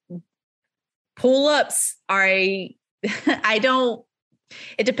 because pull-ups are it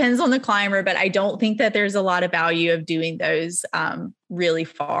depends on the climber, but I don't think that there's a lot of value of doing those really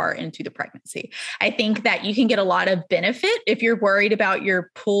far into the pregnancy. I think that you can get a lot of benefit if you're worried about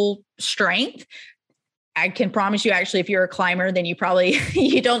your pull strength. I can promise you, actually, if you're a climber, then you probably,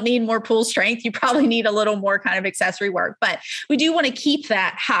 you don't need more pull strength. You probably need a little more kind of accessory work, but we do want to keep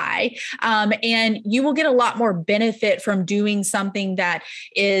that high. And you will get a lot more benefit from doing something that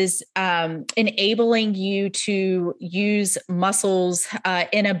is enabling you to use muscles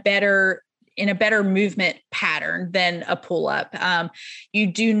in a better movement pattern than a pull-up. You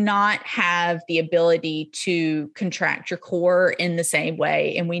do not have the ability to contract your core in the same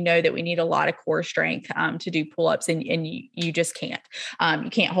way. And we know that we need a lot of core strength to do pull-ups, and you just can't. You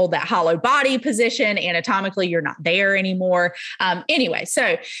can't hold that hollow body position. Anatomically, you're not there anymore. Anyway,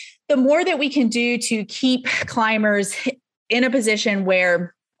 so the more that we can do to keep climbers in a position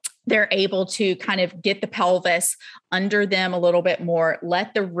where they're able to kind of get the pelvis under them a little bit more,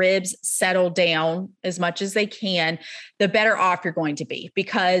 let the ribs settle down as much as they can, the better off you're going to be,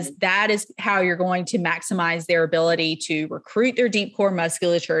 because that is how you're going to maximize their ability to recruit their deep core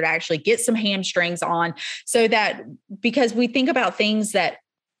musculature, to actually get some hamstrings on, so that, because we think about things that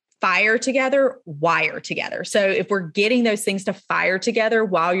fire together, wire together. So if we're getting those things to fire together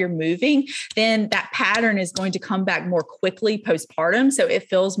while you're moving, then that pattern is going to come back more quickly postpartum. So it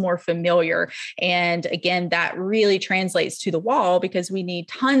feels more familiar. And again, that really translates to the wall, because we need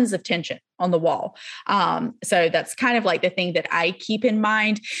tons of tension on the wall. So that's kind of like the thing that I keep in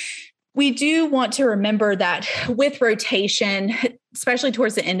mind. We do want to remember that with rotation, especially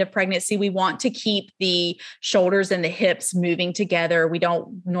towards the end of pregnancy, we want to keep the shoulders and the hips moving together. We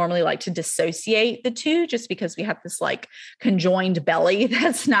don't normally like to dissociate the two, just because we have this like conjoined belly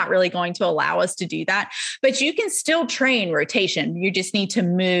that's not really going to allow us to do that. But you can still train rotation. You just need to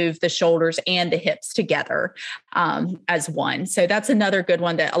move the shoulders and the hips together as one. So that's another good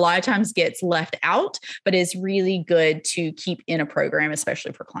one that a lot of times gets left out, but is really good to keep in a program,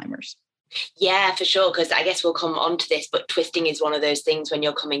 especially for climbers. Yeah, for sure. Because I guess we'll come on to this, but twisting is one of those things when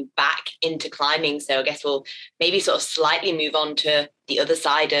you're coming back into climbing. So I guess we'll maybe sort of slightly move on to the other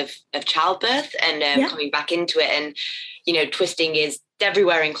side of childbirth and coming back into it. And, you know, twisting is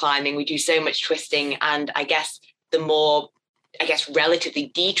everywhere in climbing. We do so much twisting. And I guess the more,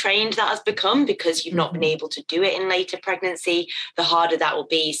 relatively detrained that has become, because you've not been able to do it in later pregnancy, the harder that will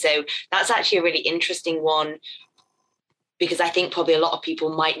be. So that's actually a really interesting one, because I think probably a lot of people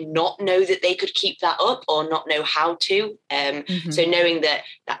might not know that they could keep that up or not know how to. So knowing that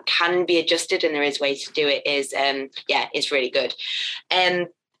that can be adjusted and there is ways to do it is really good.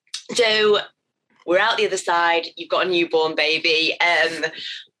 So we're out the other side. You've got a newborn baby.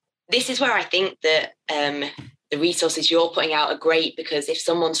 This is where I think that the resources you're putting out are great, because if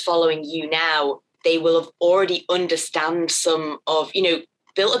someone's following you now, they will have already understand some of,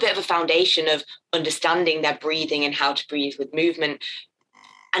 built a bit of a foundation of understanding their breathing and how to breathe with movement,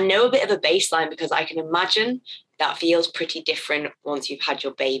 and know a bit of a baseline, because I can imagine that feels pretty different once you've had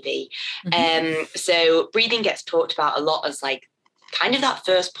your baby. So breathing gets talked about a lot as like kind of that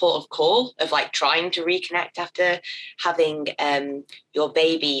first port of call of like trying to reconnect after having your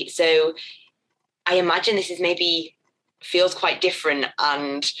baby. So I imagine this is maybe feels quite different.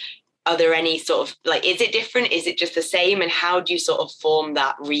 And are there any sort of like, is it different? Is it just the same? And how do you sort of form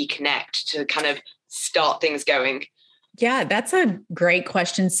that reconnect to kind of start things going? Yeah, that's a great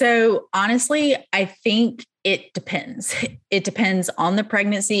question. So honestly, I think it depends. It depends on the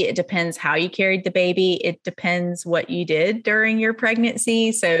pregnancy. It depends how you carried the baby. It depends what you did during your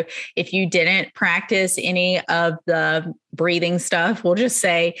pregnancy. So if you didn't practice any of the breathing stuff, we'll just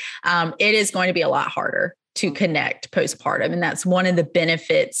say it is going to be a lot harder to connect postpartum. And that's one of the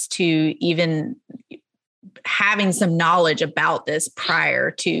benefits to even having some knowledge about this prior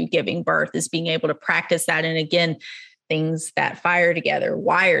to giving birth, is being able to practice that. And again, things that fire together,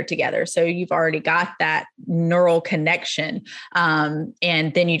 wire together. So you've already got that neural connection. And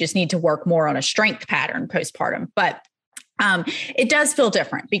then you just need to work more on a strength pattern postpartum. But it does feel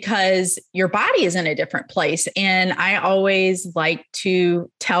different because your body is in a different place. And I always like to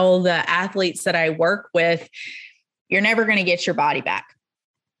tell the athletes that I work with, you're never going to get your body back.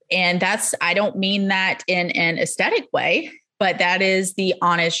 And I don't mean that in an aesthetic way, but that is the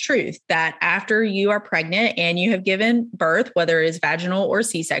honest truth, that after you are pregnant and you have given birth, whether it is vaginal or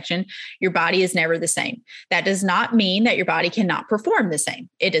C-section, your body is never the same. That does not mean that your body cannot perform the same.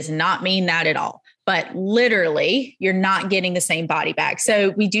 It does not mean that at all. But literally, you're not getting the same body back. So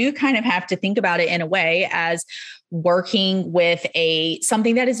we do kind of have to think about it in a way as working with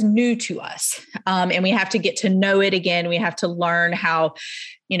something that is new to us. And we have to get to know it again. We have to learn how,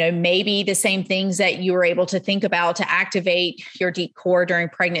 maybe the same things that you were able to think about to activate your deep core during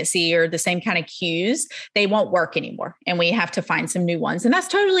pregnancy, or the same kind of cues, they won't work anymore. And we have to find some new ones, and that's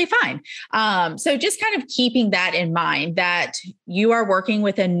totally fine. So just kind of keeping that in mind, that you are working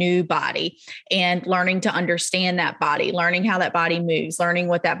with a new body and learning to understand that body, learning how that body moves, learning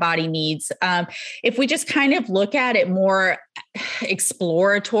what that body needs. If we just kind of look at it more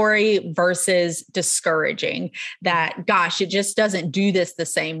exploratory versus discouraging, that, gosh, it just doesn't do this the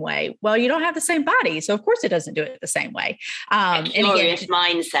same way. Well, you don't have the same body, so of course it doesn't do it the same way. And again,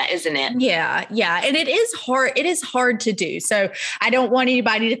 mindset, isn't it? Yeah. And it is hard. It is hard to do. So I don't want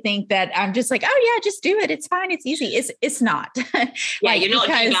anybody to think that I'm just like, oh yeah, just do it. It's fine. It's easy. It's not. Yeah, you're not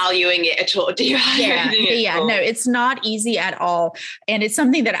devaluing it at all, devaluing it. No, it's not easy at all. And it's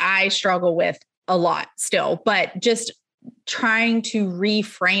something that I struggle with a lot still, but just trying to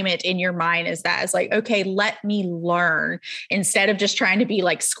reframe it in your mind as that, as like, okay, let me learn, instead of just trying to be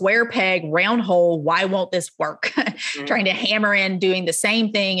like square peg, round hole. Why won't this work? Trying to hammer in doing the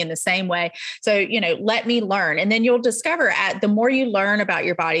same thing in the same way. So, let me learn. And then you'll discover, the more you learn about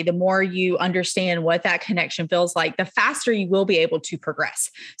your body, the more you understand what that connection feels like, the faster you will be able to progress.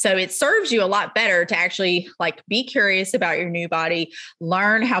 So it serves you a lot better to actually like be curious about your new body,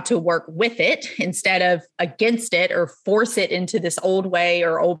 learn how to work with it instead of against it or force it into this old way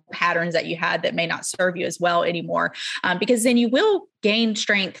or old patterns that you had that may not serve you as well anymore. Because then you will gain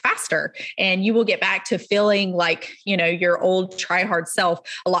strength faster, and you will get back to feeling like, your old try hard self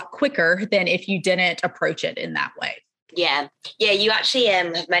a lot quicker than if you didn't approach it in that way. Yeah. You actually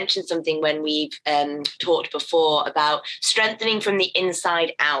have mentioned something when we've talked before about strengthening from the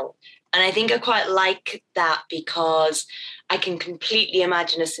inside out. And I think I quite like that, because I can completely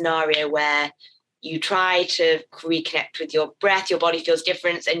imagine a scenario where you try to reconnect with your breath, your body feels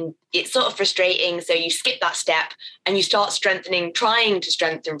different, and it's sort of frustrating. So you skip that step and you start trying to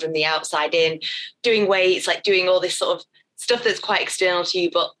strengthen from the outside in, doing weights, like doing all this sort of stuff that's quite external to you,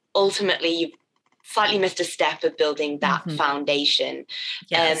 but ultimately you've slightly missed a step of building that foundation.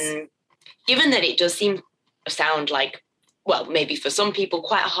 Yes. Given that it does sound like, well, maybe for some people,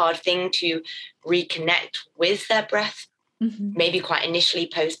 quite a hard thing to reconnect with their breath, maybe quite initially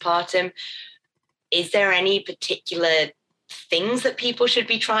postpartum. Is there any particular things that people should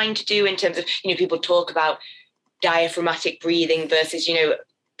be trying to do in terms of, people talk about diaphragmatic breathing versus,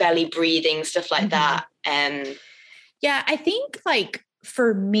 belly breathing, stuff like that? Yeah, I think like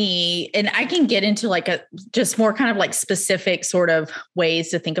for me, and I can get into like just more kind of like specific sort of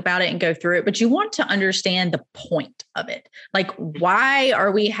ways to think about it and go through it, but you want to understand the point of it. Like, why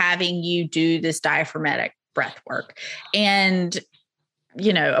are we having you do this diaphragmatic breath work? And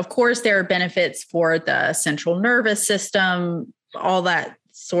of course, there are benefits for the central nervous system, all that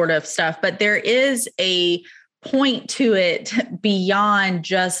sort of stuff, but there is a point to it beyond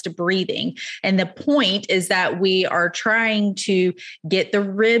just breathing. And the point is that we are trying to get the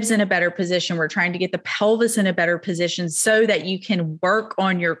ribs in a better position. We're trying to get the pelvis in a better position so that you can work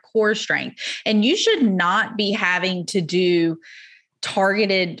on your core strength. And you should not be having to do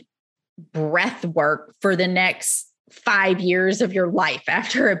targeted breath work for the next 5 years of your life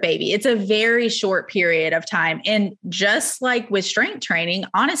after a baby. It's a very short period of time. And just like with strength training,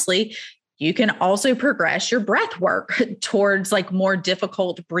 honestly, you can also progress your breath work towards like more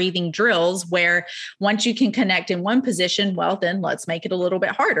difficult breathing drills, where once you can connect in one position, well, then let's make it a little bit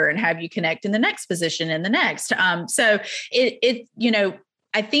harder and have you connect in the next position and the next. So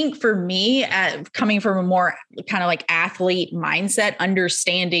I think for me, coming from a more kind of like athlete mindset,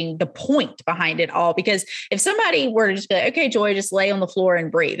 understanding the point behind it all, because if somebody were to just be like, okay, Joy, just lay on the floor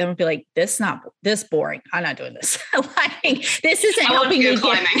and breathe, I would be like, this boring. I'm not doing this. Like, this isn't helping me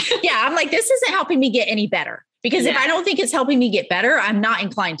yeah. I'm like, this isn't helping me get any better. Because if I don't think it's helping me get better, I'm not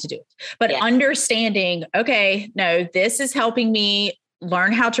inclined to do it. But understanding, okay, no, this is helping me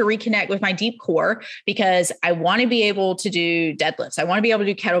learn how to reconnect with my deep core, because I want to be able to do deadlifts. I want to be able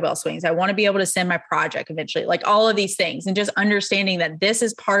to do kettlebell swings. I want to be able to send my project eventually, like all of these things, and just understanding that this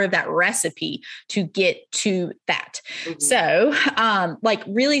is part of that recipe to get to that. So, like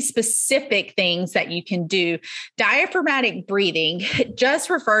really specific things that you can do. Diaphragmatic breathing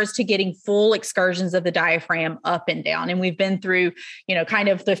just refers to getting full excursions of the diaphragm up and down. And we've been through, kind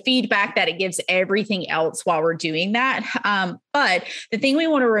of the feedback that it gives everything else while we're doing that. But the thing we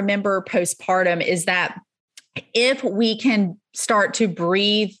want to remember postpartum is that if we can start to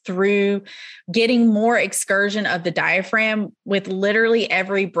breathe through getting more excursion of the diaphragm with literally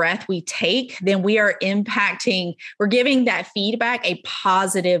every breath we take, then we're giving that feedback a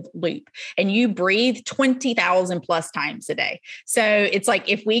positive loop. And you breathe 20,000 plus times a day. So it's like,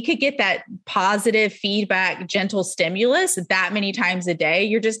 if we could get that positive feedback, gentle stimulus that many times a day,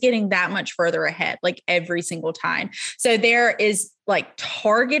 you're just getting that much further ahead, like every single time. So there is like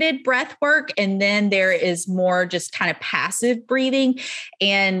targeted breath work, and then there is more just kind of passive breathing.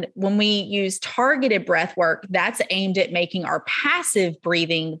 And when we use targeted breath work, that's aimed at making our passive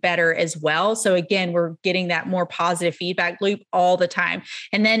breathing better as well. So again, we're getting that more positive feedback loop all the time.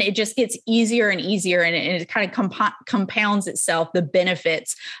 And then it just gets easier and easier, and it kind of compounds itself, the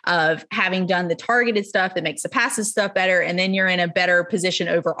benefits of having done the targeted stuff that makes the passive stuff better. And then you're in a better position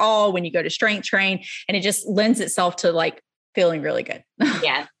overall when you go to strength train, and it just lends itself to like feeling really good.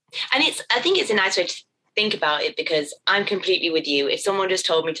 Yeah. And I think it's a nice way to think about it, because I'm completely with you. If someone just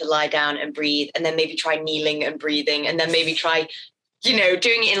told me to lie down and breathe, and then maybe try kneeling and breathing, and then maybe try, doing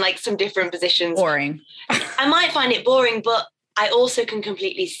it in like some different positions. Boring. I might find it boring, but I also can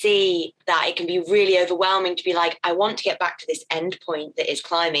completely see that it can be really overwhelming to be like, I want to get back to this end point that is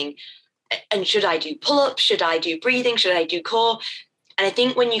climbing. And should I do pull-ups? Should I do breathing? Should I do core? And I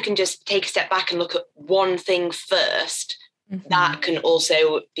think when you can just take a step back and look at one thing first, that can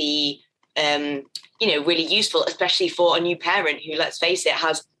also be, really useful, especially for a new parent who, let's face it,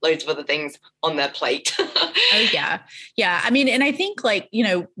 has loads of other things on their plate. Oh, yeah. Yeah. I mean, and I think like,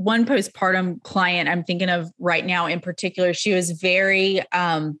 one postpartum client I'm thinking of right now in particular, she was very,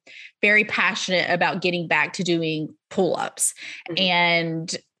 very passionate about getting back to doing pull-ups.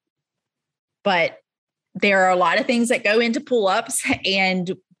 But there are a lot of things that go into pull-ups,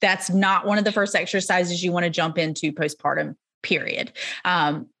 and that's not one of the first exercises you want to jump into postpartum, period.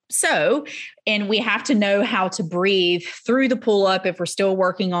 And we have to know how to breathe through the pull-up if we're still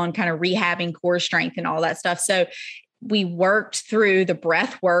working on kind of rehabbing core strength and all that stuff. So we worked through the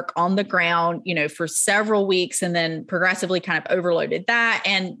breath work on the ground, for several weeks, and then progressively kind of overloaded that.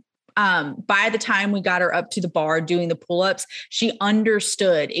 And by the time we got her up to the bar doing the pull-ups, she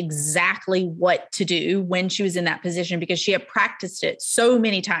understood exactly what to do when she was in that position, because she had practiced it so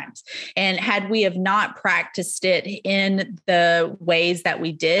many times. And had we have not practiced it in the ways that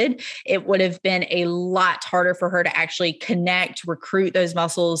we did, it would have been a lot harder for her to actually connect, recruit those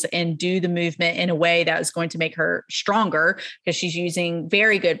muscles, and do the movement in a way that was going to make her stronger, because she's using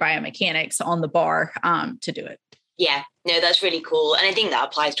very good biomechanics on the bar to do it. Yeah, no, that's really cool. And I think that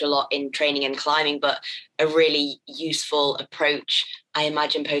applies to a lot in training and climbing, but a really useful approach, I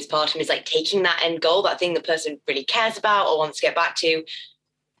imagine, postpartum is like taking that end goal, that thing the person really cares about or wants to get back to,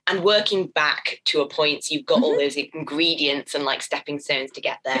 and working back to a point so you've got all those ingredients and like stepping stones to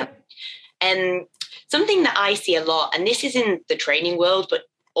get there. And something that I see a lot, and this is in the training world, but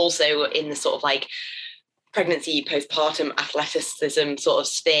also in the sort of like pregnancy, postpartum athleticism sort of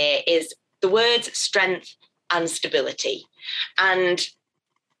sphere, is the words strength and stability. And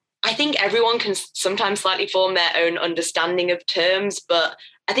I think everyone can sometimes slightly form their own understanding of terms, but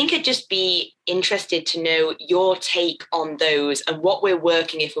I think I'd just be interested to know your take on those and what we're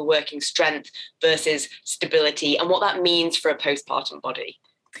working if we're working strength versus stability, and what that means for a postpartum body.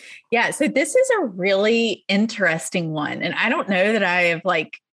 Yeah. So this is a really interesting one. And I don't know that I have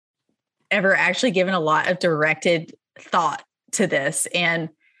like ever actually given a lot of directed thought to this. And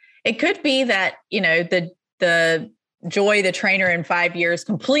it could be that, the Joy, the trainer in 5 years,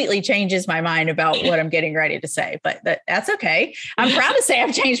 completely changes my mind about what I'm getting ready to say, but that's okay. I'm proud to say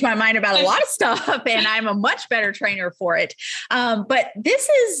I've changed my mind about a lot of stuff, and I'm a much better trainer for it. But this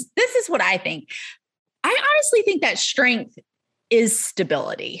is what I think. I honestly think that strength is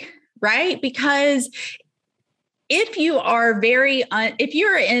stability, right? Because if you are if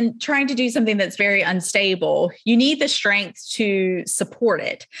you're in trying to do something that's very unstable, you need the strength to support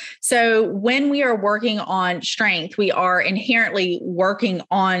it. So when we are working on strength, we are inherently working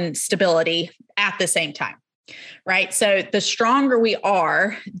on stability at the same time, right? So the stronger we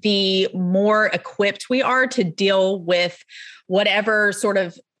are, the more equipped we are to deal with whatever sort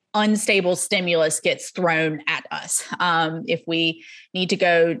of unstable stimulus gets thrown at us. If we need to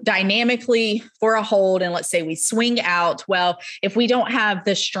go dynamically for a hold, and let's say we swing out, well, if we don't have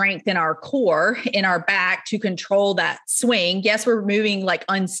the strength in our core, in our back to control that swing, yes, we're moving like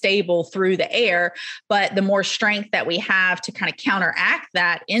unstable through the air, but the more strength that we have to kind of counteract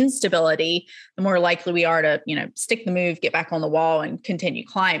that instability, the more likely we are to, stick the move, get back on the wall, and continue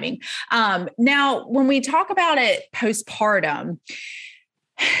climbing. Now, when we talk about it postpartum,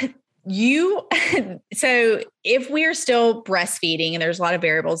 so if we're still breastfeeding, and there's a lot of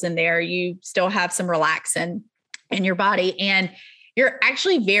variables in there, you still have some relaxin in your body. And you're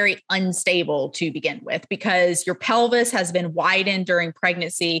actually very unstable to begin with because your pelvis has been widened during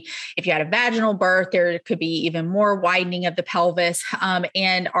pregnancy. If you had a vaginal birth, there could be even more widening of the pelvis.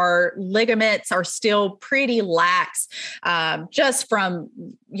 And our ligaments are still pretty lax, just from,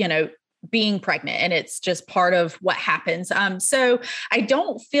 being pregnant, and it's just part of what happens. So I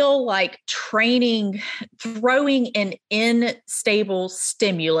don't feel like throwing an unstable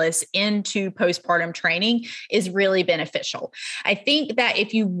stimulus into postpartum training is really beneficial. I think that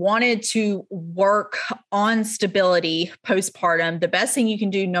if you wanted to work on stability postpartum, the best thing you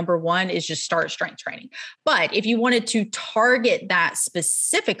can do, number one, is just start strength training. But if you wanted to target that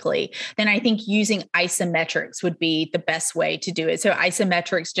specifically, then I think using isometrics would be the best way to do it. So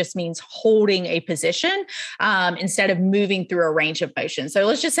isometrics just means holding a position instead of moving through a range of motion. So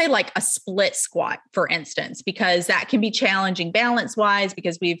let's just say like a split squat, for instance, because that can be challenging balance wise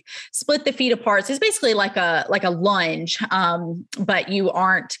because we've split the feet apart. So it's basically like a lunge, but you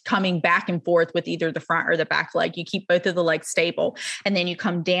aren't coming back and forth with either the front or the back leg. You keep both of the legs stable and then you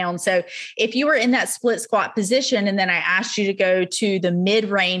come down. So if you were in that split squat position and then I asked you to go to the mid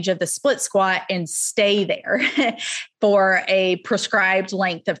range of the split squat and stay there for a prescribed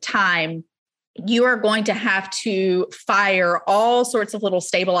length of time, you are going to have to fire all sorts of little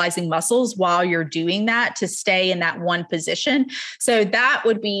stabilizing muscles while you're doing that to stay in that one position. So that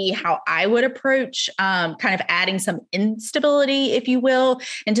would be how I would approach kind of adding some instability, if you will,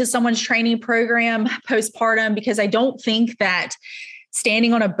 into someone's training program postpartum, because I don't think that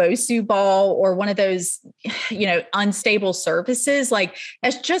standing on a Bosu ball or one of those, unstable surfaces, like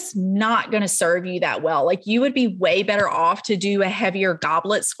that's just not going to serve you that well. Like you would be way better off to do a heavier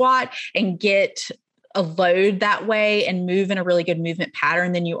goblet squat and get a load that way and move in a really good movement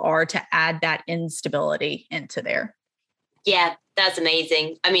pattern than you are to add that instability into there. Yeah, that's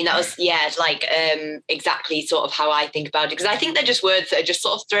amazing. I mean, that was, exactly sort of how I think about it, because I think they're just words that are just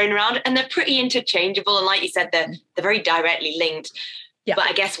sort of thrown around and they're pretty interchangeable. And like you said, they're very directly linked. Yeah. But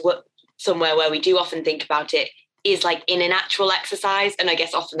I guess somewhere where we do often think about it is like in an actual exercise. And I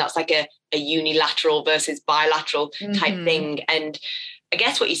guess often that's like a unilateral versus bilateral type thing. And I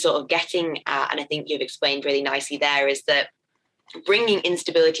guess what you're sort of getting at, and I think you've explained really nicely there, is that bringing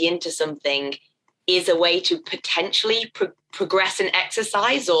instability into something is a way to potentially progress an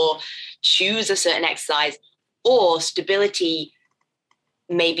exercise or choose a certain exercise, or stability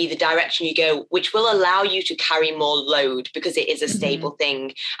may be the direction you go, which will allow you to carry more load because it is a stable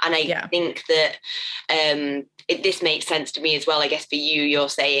thing. And I think that this makes sense to me as well. I guess for you're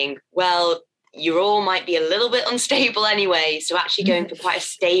saying, well, you all might be a little bit unstable anyway. So actually going for quite a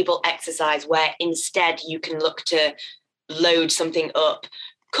stable exercise where instead you can look to load something up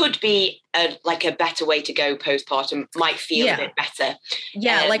could be a better way to go postpartum, might feel a bit better.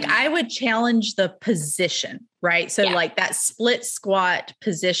 Yeah. Like I would challenge the position, right? So like that split squat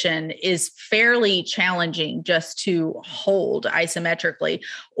position is fairly challenging just to hold isometrically.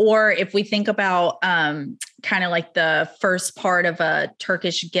 Or if we think about kind of like the first part of a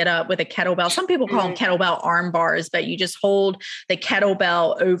Turkish get up with a kettlebell, some people call them kettlebell arm bars, but you just hold the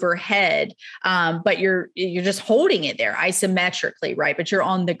kettlebell overhead, but you're just holding it there isometrically, right? But you're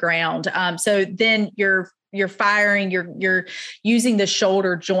on the ground. So then you're firing, you're using the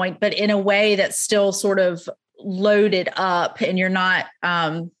shoulder joint, but in a way that's still sort of loaded up, and you're not,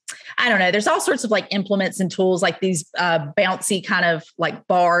 I don't know, there's all sorts of like implements and tools like these bouncy kind of like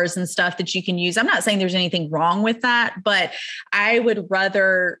bars and stuff that you can use. I'm not saying there's anything wrong with that, but I would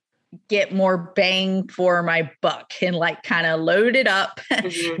rather get more bang for my buck and like kind of load it up,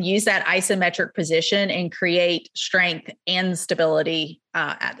 use that isometric position and create strength and stability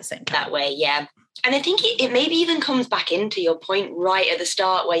at the same time. That way, yeah. And I think it maybe even comes back into your point right at the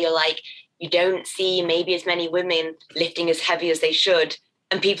start where you're like, you don't see maybe as many women lifting as heavy as they should.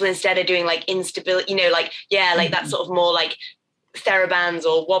 And people instead are doing like instability, that sort of more like TheraBands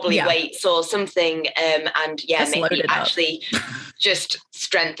or wobbly weights or something. Just maybe actually just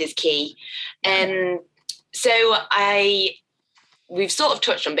strength is key. So we've sort of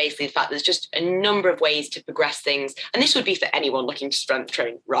touched on basically the fact there's just a number of ways to progress things. And this would be for anyone looking to strength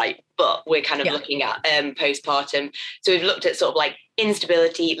train, right? But we're kind of looking at postpartum. So we've looked at sort of like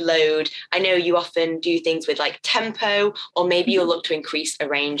instability, load. I know you often do things with like tempo, or maybe you'll look to increase a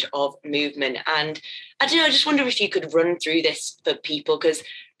range of movement. And I don't know, I just wonder if you could run through this for people, because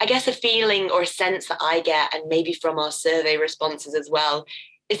I guess a feeling or a sense that I get, and maybe from our survey responses as well,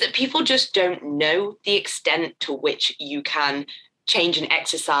 is that people just don't know the extent to which you can change an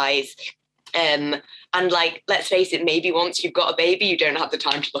exercise And like, let's face it, maybe once you've got a baby, you don't have the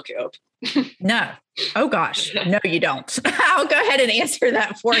time to look it up. No. Oh gosh. No, you don't. I'll go ahead and answer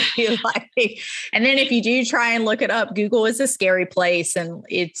that for you. Like, and then if you do try and look it up, Google is a scary place, and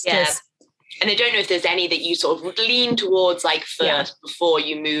it's just. And I don't know if there's any that you sort of lean towards like first before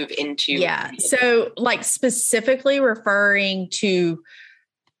you move into. Yeah. So like specifically referring to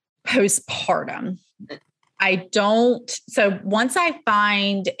postpartum, so once I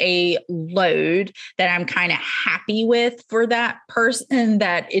find a load that I'm kind of happy with for that person,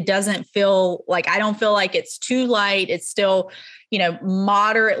 that it doesn't feel like, I don't feel like it's too light, it's still,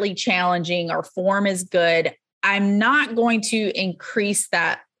 moderately challenging, or form is good, I'm not going to increase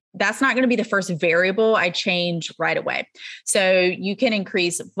that. That's not going to be the first variable I change right away. So you can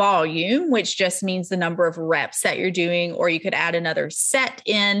increase volume, which just means the number of reps that you're doing, or you could add another set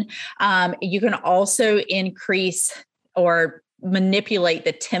in. You can also increase or manipulate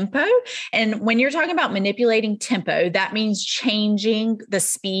the tempo. And when you're talking about manipulating tempo, that means changing the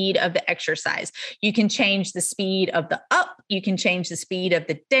speed of the exercise. You can change the speed of the up, you can change the speed of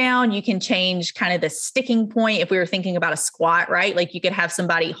the down, you can change kind of the sticking point. If we were thinking about a squat, right? Like you could have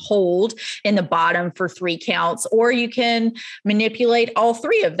somebody hold in the bottom for 3 counts, or you can manipulate all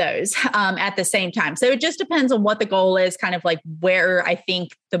 3 of those at the same time. So it just depends on what the goal is, kind of like where I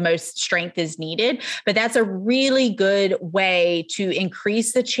think the most strength is needed. But that's a really good way to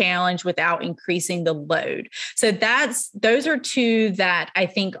increase the challenge without increasing the load. So those are 2 that I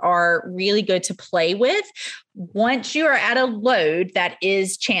think are really good to play with once you are at a load that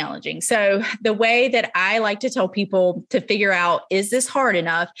is challenging. So the way that I like to tell people to figure out, is this hard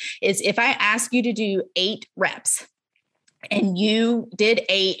enough, is if I ask you to do 8 reps, and you did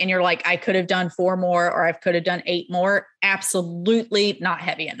 8 and you're like, I could have done 4 more, or I could have done 8 more, absolutely not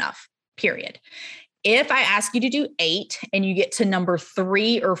heavy enough, period. If I ask you to do 8 and you get to number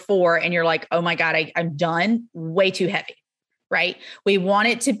 3 or 4 and you're like, oh my God, I'm done, way too heavy, right? We want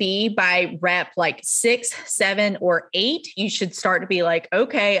it to be by rep like 6, 7, or 8. You should start to be like,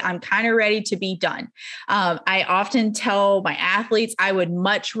 okay, I'm kind of ready to be done. I often tell my athletes, I would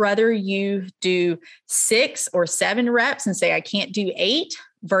much rather you do 6 or 7 reps and say, I can't do 8,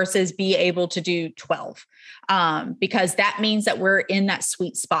 versus be able to do 12. Because that means that we're in that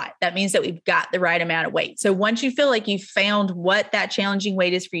sweet spot. That means that we've got the right amount of weight. So once you feel like you've found what that challenging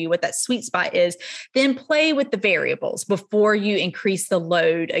weight is for you, what that sweet spot is, then play with the variables before you increase the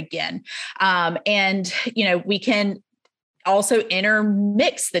load again. And we can also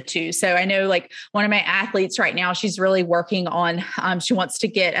intermix the 2. So I know like one of my athletes right now, she's really working on, she wants to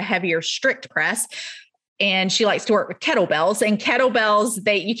get a heavier strict press. And she likes to work with kettlebells, and kettlebells,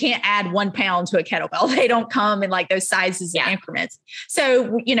 you can't add 1 pound to a kettlebell. They don't come in like those sizes and increments.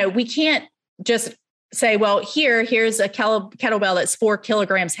 So, we can't just say, well, here's a kettlebell that's 4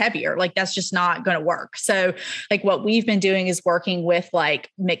 kilograms heavier. Like that's just not going to work. So like what we've been doing is working with like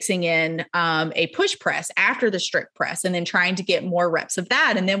mixing in a push press after the strict press, and then trying to get more reps of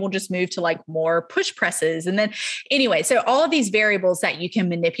that. And then we'll just move to like more push presses. And then anyway, so all of these variables that you can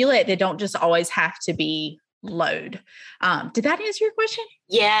manipulate, they don't just always have to be load. Did that answer your question?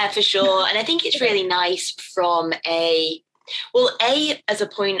 Yeah, for sure. And I think it's really nice from as a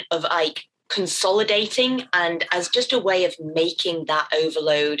point of like consolidating, and as just a way of making that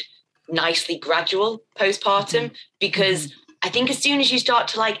overload nicely gradual postpartum, because I think as soon as you start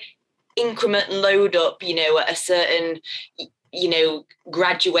to like increment and load up, at a certain,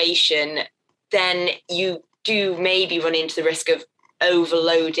 graduation, then you do maybe run into the risk of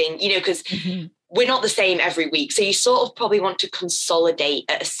overloading, because we're not the same every week. So you sort of probably want to consolidate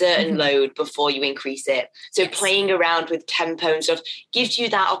at a certain load before you increase it. So playing around with tempo and stuff gives you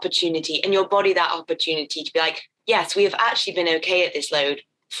that opportunity, and your body that opportunity to be like, yes, we have actually been okay at this load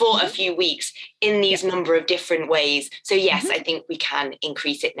for a few weeks in these number of different ways. So yes, I think we can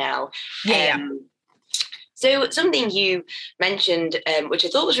increase it now. So something you mentioned, which I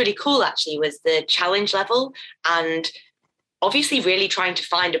thought was really cool actually, was the challenge level, and obviously really trying to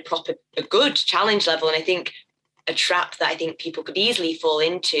find a good challenge level. And I think a trap that I think people could easily fall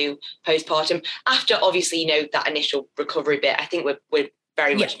into postpartum after obviously, that initial recovery bit. I think we're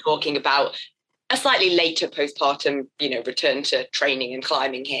very much talking about a slightly later postpartum, return to training and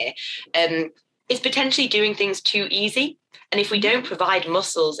climbing here. Is potentially doing things too easy. And if we don't provide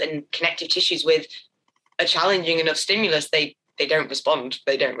muscles and connective tissues with a challenging enough stimulus, they don't respond.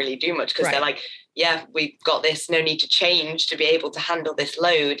 They don't really do much, because they're like, yeah, we've got this, no need to change to be able to handle this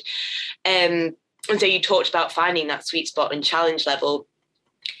load. And so you talked about finding that sweet spot and challenge level.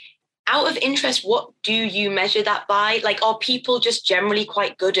 Out of interest, what do you measure that by? Like, are people just generally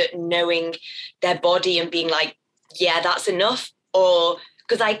quite good at knowing their body and being like, yeah, that's enough? Or,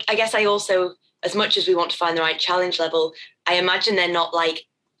 because I guess I also, as much as we want to find the right challenge level, I imagine they're not like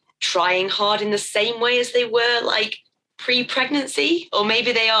trying hard in the same way as they were like pre-pregnancy, or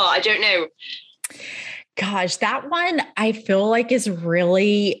maybe they are. I don't know. Gosh, that one I feel like is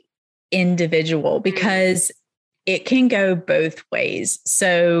really individual because it can go both ways.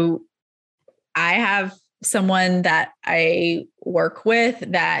 So I have someone that I work with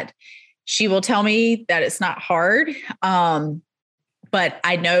that she will tell me that it's not hard, but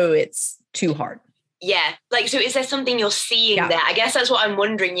I know it's too hard. Yeah. Like, so is there something you're seeing there? I guess that's what I'm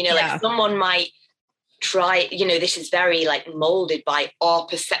wondering, like someone might try, this is very like molded by our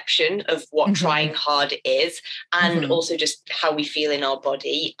perception of what trying hard is, and also just how we feel in our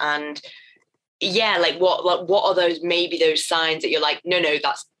body. And yeah, like what are those signs that you're like, no,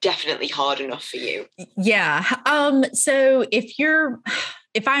 that's definitely hard enough for you? Yeah. So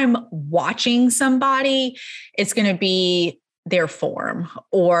if I'm watching somebody, it's going to be their form,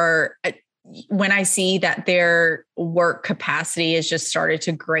 or when I see that their work capacity has just started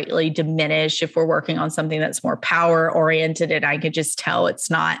to greatly diminish. If we're working on something that's more power oriented and I could just tell it's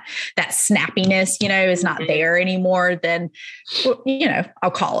not, that snappiness, is not there anymore, then,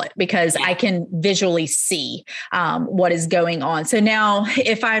 I'll call it, because I can visually see what is going on. So now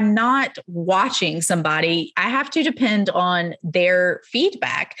if I'm not watching somebody, I have to depend on their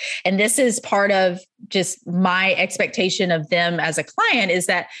feedback. And this is part of just my expectation of them as a client, is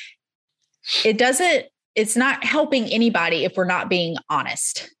that it's not helping anybody if we're not being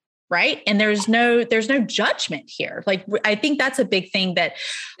honest. Right. And there's no judgment here. Like, I think that's a big thing that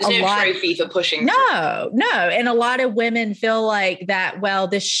there's no trophy for pushing. No. And a lot of women feel like that, well,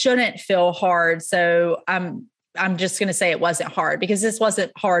 this shouldn't feel hard. So I'm just going to say it wasn't hard because this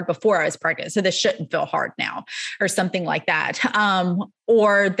wasn't hard before I was pregnant. So this shouldn't feel hard now, or something like that.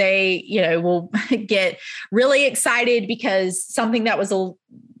 Or they, will get really excited because something that was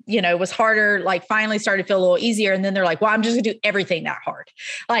was harder, like finally started to feel a little easier. And then they're like, well, I'm just gonna do everything that hard.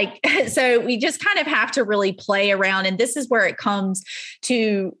 Like, so we just kind of have to really play around. And this is where it comes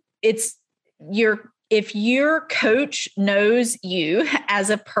to, if your coach knows you as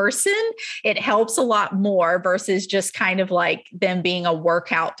a person, it helps a lot more versus just kind of like them being a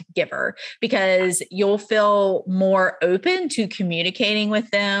workout giver, because you'll feel more open to communicating with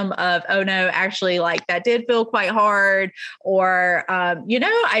them of, oh no, actually, like that did feel quite hard. Or,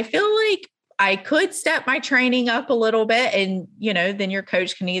 I feel like I could step my training up a little bit, and, then your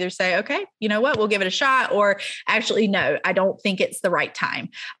coach can either say, okay, you know what, we'll give it a shot, or actually, no, I don't think it's the right time.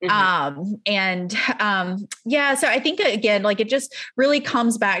 So I think, again, like it just really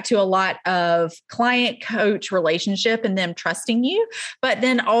comes back to a lot of client coach relationship and them trusting you. But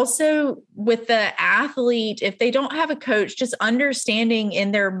then also with the athlete, if they don't have a coach, just understanding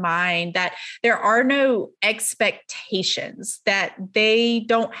in their mind that there are no expectations, that they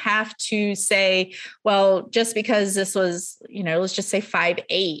don't have to say, well, just because this was, let's just say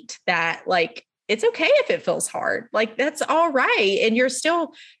 5'8", that like, it's okay if it feels hard, like that's all right. And you're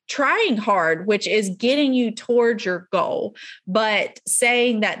still trying hard, which is getting you towards your goal. But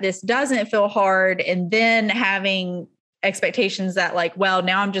saying that this doesn't feel hard and then having expectations that like, well,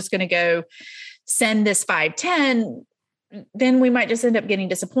 now I'm just going to go send this 5'10", then we might just end up getting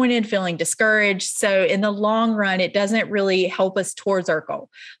disappointed, feeling discouraged. So in the long run, it doesn't really help us towards our goal,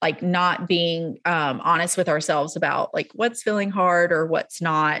 like not being honest with ourselves about like what's feeling hard or what's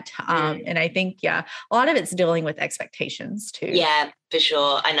not. And I think, a lot of it's dealing with expectations too. Yeah, for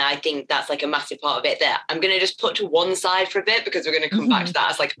sure. And I think that's like a massive part of it that I'm going to just put to one side for a bit, because we're going to come back to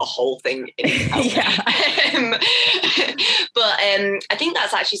that as like a whole thing in itself. But I think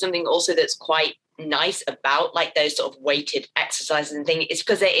that's actually something also that's quite nice about like those sort of weighted exercises and things. It's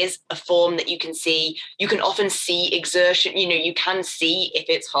because there is a form that you can see. You can often see exertion, you can see if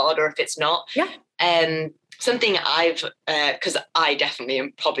it's hard or if it's not. Something I've, because I definitely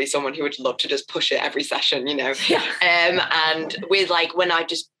am probably someone who would love to just push it every session, and with like when I've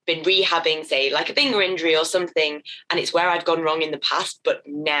just been rehabbing, say like a finger injury or something, and it's where I've gone wrong in the past, but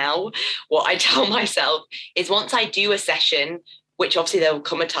now what I tell myself is once I do a session, which obviously there will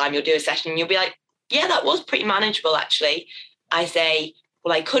come a time you'll do a session and you'll be like, yeah, that was pretty manageable actually. I say,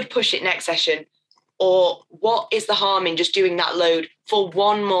 well, I could push it next session, or what is the harm in just doing that load for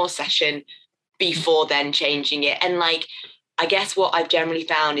one more session before then changing it? And like, I guess what I've generally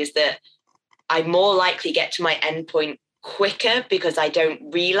found is that I more likely get to my endpoint quicker because I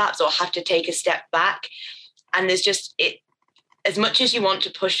don't relapse or have to take a step back. And there's just it, as much as you want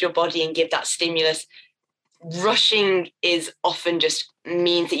to push your body and give that stimulus, rushing is often just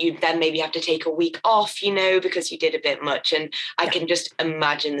means that you then maybe have to take a week off, because you did a bit much. And I can just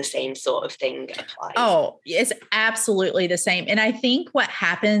imagine the same sort of thing applies. Oh, it's absolutely the same. And I think what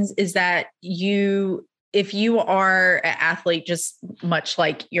happens is that if you are an athlete, just much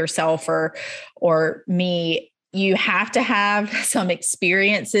like yourself or me, you have to have some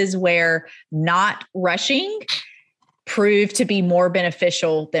experiences where not rushing prove to be more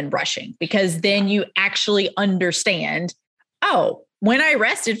beneficial than rushing, because then you actually understand, oh, when I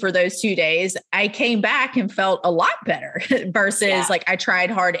rested for those 2 days, I came back and felt a lot better versus like I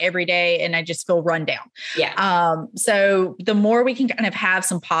tried hard every day and I just feel run down. Yeah. So the more we can kind of have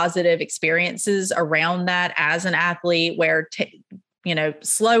some positive experiences around that as an athlete, where,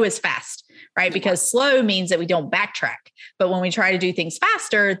 slow is fast, right? Because slow means that we don't backtrack. But when we try to do things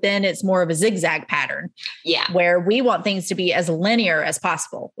faster, then it's more of a zigzag pattern. Yeah. Where we want things to be as linear as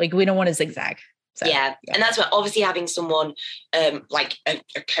possible. Like we don't want to zigzag. So, yeah. And that's what, obviously having someone like a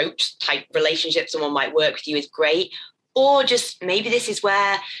coach type relationship, someone might work with you, is great. Or just maybe this is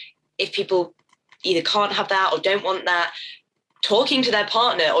where, if people either can't have that or don't want that, talking to their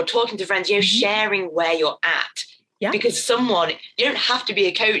partner or talking to friends, sharing where you're at. Yeah. Because you don't have to be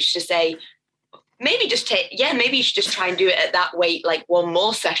a coach to say, maybe you should just try and do it at that weight, like one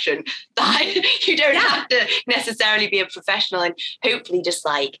more session. You don't have to necessarily be a professional, and hopefully just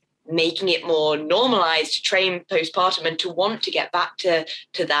like making it more normalized to train postpartum and to want to get back to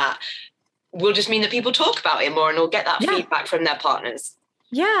that will just mean that people talk about it more and will get that feedback from their partners.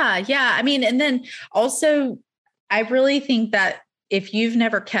 Yeah. Yeah. I mean, and then also I really think that if you've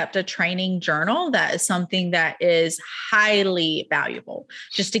never kept a training journal, that is something that is highly valuable,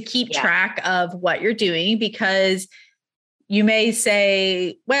 just to keep track of what you're doing, because you may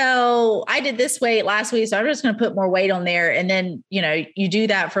say, well, I did this weight last week, so I'm just going to put more weight on there. And then, you do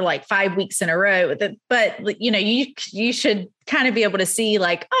that for like 5 weeks in a row. But you should kind of be able to see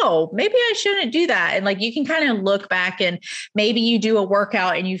like, oh, maybe I shouldn't do that. And like, you can kind of look back, and maybe you do a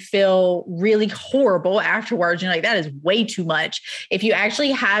workout and you feel really horrible afterwards. You're like, that is way too much. If you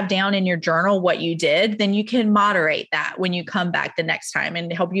actually have down in your journal what you did, then you can moderate that when you come back the next time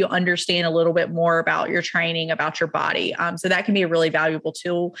and help you understand a little bit more about your training, about your body. So that can be a really valuable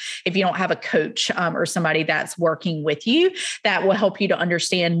tool if you don't have a coach or somebody that's working with you, that will help you to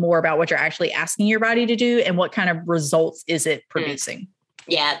understand more about what you're actually asking your body to do and what kind of results is it producing.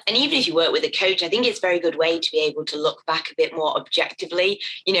 Yeah. And even if you work with a coach, I think it's a very good way to be able to look back a bit more objectively.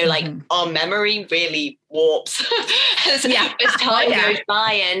 Like our memory really warps as time goes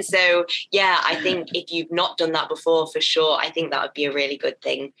by. And so, I think if you've not done that before, for sure, I think that would be a really good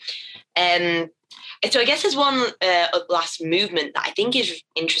thing. So I guess there's one last movement that I think is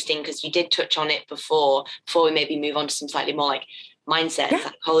interesting, because you did touch on it before we maybe move on to some slightly more like mindset and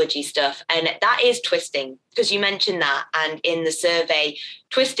psychology stuff. And that is twisting, because you mentioned that. And in the survey,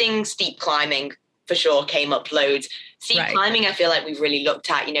 twisting, steep climbing for sure came up loads. Steep climbing, I feel like we've really looked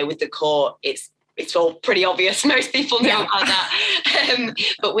at, with the core, it's all pretty obvious. Most people know about that.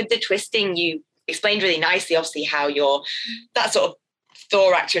 But with the twisting, you explained really nicely, obviously, how that sort of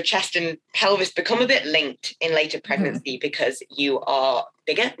thorax, your chest and pelvis become a bit linked in later pregnancy because you are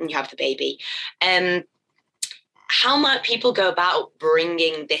bigger and you have the baby. How might people go about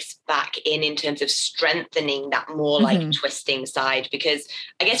bringing this back in terms of strengthening that more like twisting side? Because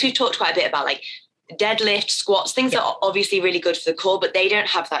I guess we've talked quite a bit about like deadlift, squats, things that are obviously really good for the core, but they don't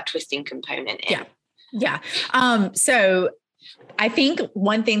have that twisting component in. Yeah. So I think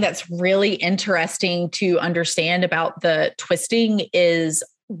one thing that's really interesting to understand about the twisting is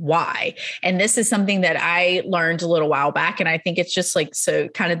why. And this is something that I learned a little while back. And I think it's just like, so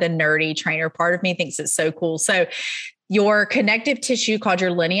kind of the nerdy trainer part of me thinks it's so cool. So your connective tissue called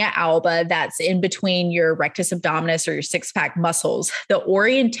your linea alba, that's in between your rectus abdominis or your six-pack muscles, the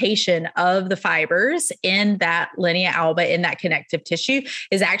orientation of the fibers in that linea alba, in that connective tissue,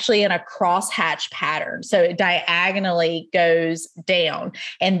 is actually in a crosshatch pattern. So it diagonally goes down.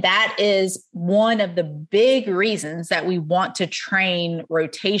 And that is one of the big reasons that we want to train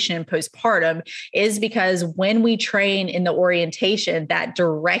rotation postpartum, is because when we train in the orientation, that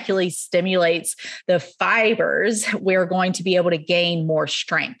directly stimulates the fibers. We're going to be able to gain more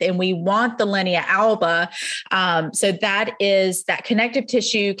strength. And we want the linea alba. So that connective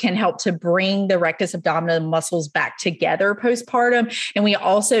tissue can help to bring the rectus abdominis muscles back together postpartum. And we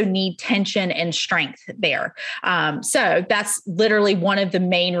also need tension and strength there. So that's literally one of the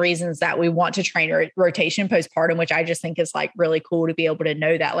main reasons that we want to train rotation postpartum, which I just think is like really cool to be able to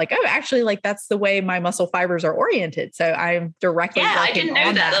know that, like, oh, actually, like that's the way my muscle fibers are oriented. So I'm directly. Yeah, I didn't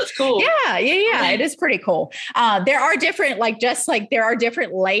know that. That's cool. Yeah. It is pretty cool. There are are different, like just like there are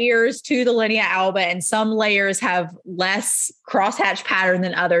different layers to the linea alba, and some layers have less crosshatch pattern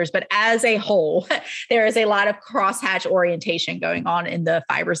than others. But as a whole, there is a lot of crosshatch orientation going on in the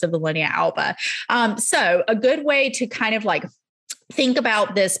fibers of the linea alba. So a good way to kind of like think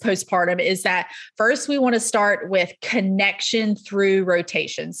about this postpartum is that first we want to start with connection through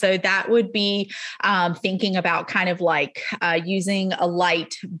rotation. So that would be thinking about kind of like using a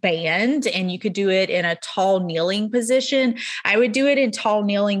light band, and you could do it in a tall kneeling position. I would do it in tall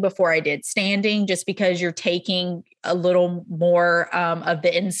kneeling before I did standing, just because you're taking a little more of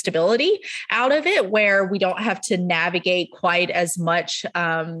the instability out of it, where we don't have to navigate quite as much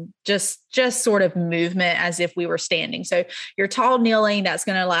just sort of movement as if we were standing. So you're tall kneeling, that's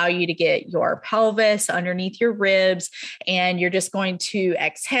going to allow you to get your pelvis underneath your ribs, and you're just going to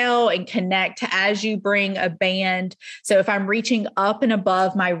exhale and connect as you bring a band. So if I'm reaching up and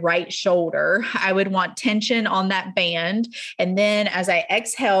above my right shoulder, I would want tension on that band. And then as I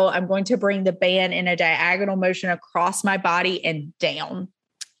exhale, I'm going to bring the band in a diagonal motion across my body and down.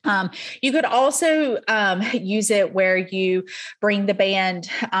 You could also use it where you bring the band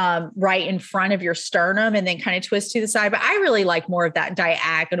right in front of your sternum and then kind of twist to the side. But I really like more of that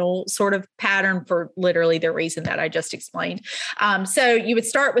diagonal sort of pattern for literally the reason that I just explained. So you would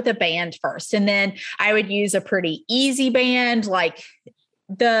start with a band first, and then I would use a pretty easy band. Like,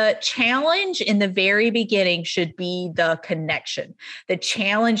 the challenge in the very beginning should be the connection. The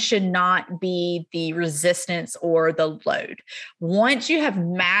challenge should not be the resistance or the load. Once you have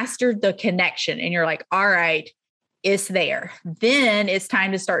mastered the connection and you're like, all right, it's there, then it's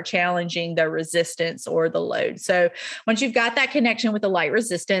time to start challenging the resistance or the load. So once you've got that connection with the light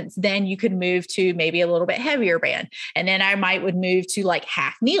resistance, then you could move to maybe a little bit heavier band. And then I would move to like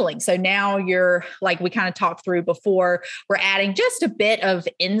half kneeling. So now you're like, we kind of talked through before, we're adding just a bit of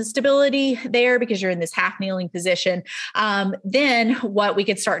instability there because you're in this half kneeling position. Then what we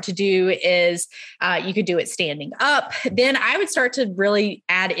could start to do is you could do it standing up. Then I would start to really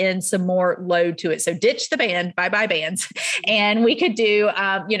add in some more load to it. So ditch the band, bye-bye bands. And we could do,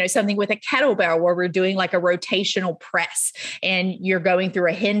 something with a kettlebell where we're doing like a rotational press, and you're going through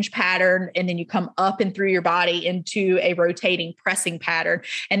a hinge pattern, and then you come up and through your body into a rotating pressing pattern.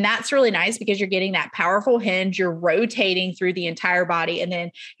 And that's really nice because you're getting that powerful hinge, you're rotating through the entire body, and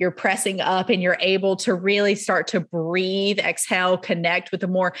then you're pressing up, and you're able to really start to breathe, exhale, connect with a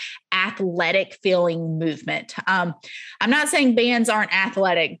more athletic feeling movement. I'm not saying bands aren't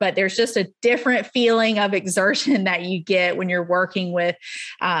athletic, but there's just a different feeling of exertion that you get when you're working with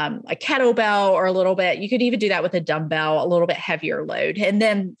a kettlebell, or a little bit, you could even do that with a dumbbell, a little bit heavier load. And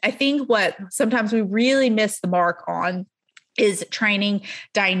then I think what sometimes we really miss the mark on is training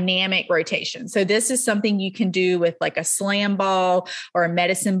dynamic rotation. So this is something you can do with like a slam ball or a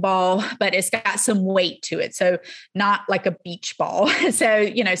medicine ball, but it's got some weight to it. So not like a beach ball. So,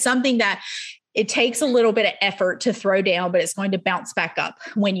 something that it takes a little bit of effort to throw down, but it's going to bounce back up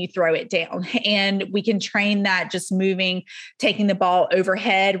when you throw it down. And we can train that just moving, taking the ball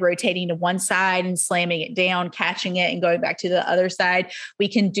overhead, rotating to one side and slamming it down, catching it and going back to the other side. We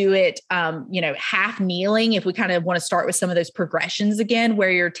can do it, half kneeling if we kind of want to start with some of those progressions again, where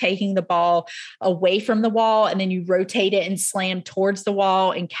you're taking the ball away from the wall and then you rotate it and slam towards the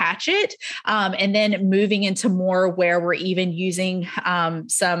wall and catch it. And then moving into more where we're even using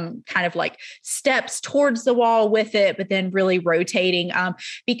some kind of like steps towards the wall with it, but then really rotating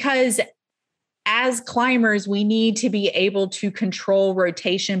because as climbers, we need to be able to control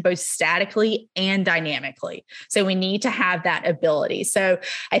rotation both statically and dynamically. So we need to have that ability. So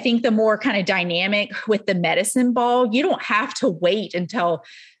I think the more kind of dynamic with the medicine ball, you don't have to wait until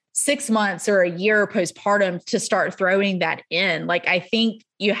 6 months or a year postpartum to start throwing that in. Like, I think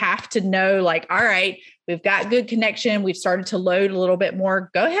you have to know, like, all right, we've got good connection. We've started to load a little bit more.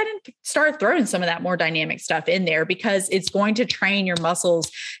 Go ahead and start throwing some of that more dynamic stuff in there, because it's going to train your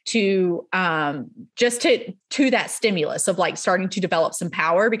muscles to just to that stimulus of like starting to develop some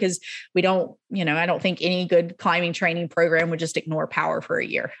power, because we don't, I don't think any good climbing training program would just ignore power for a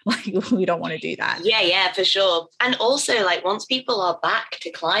year. Like, we don't want to do that. Yeah, for sure. And also, like, once people are back to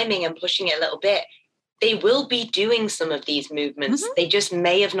climbing and pushing it a little bit, they will be doing some of these movements. Mm-hmm. They just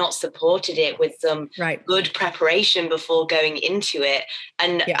may have not supported it with some good preparation before going into it.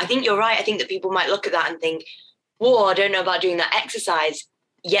 And I think you're right. I think that people might look at that and think, whoa, I don't know about doing that exercise.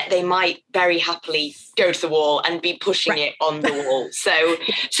 Yet they might very happily go to the wall and be pushing it on the wall. So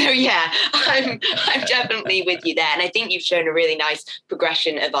yeah, I'm definitely with you there. And I think you've shown a really nice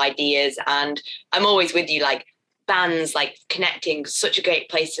progression of ideas. And I'm always with you, like, bands, like, connecting, such a great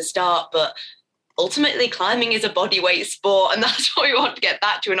place to start. But ultimately climbing is a body weight sport, and that's what we want to get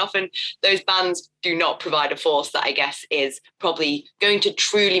back to. And often those bands do not provide a force that I guess is probably going to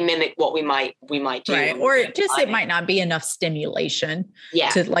truly mimic what we might do. Right. Or just it might not be enough stimulation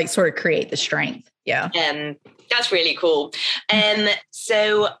to like sort of create the strength. Yeah. That's really cool.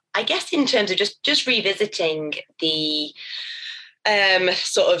 So I guess in terms of just revisiting the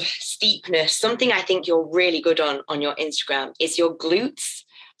sort of steepness, something I think you're really good on your Instagram is your glutes.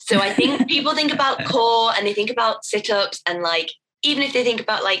 So I think people think about core and they think about sit-ups, and like, even if they think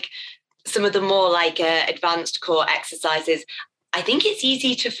about like some of the more like advanced core exercises, I think it's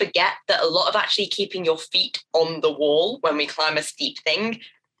easy to forget that a lot of actually keeping your feet on the wall when we climb a steep thing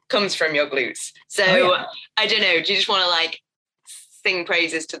comes from your glutes. So I don't know, do you just want to like sing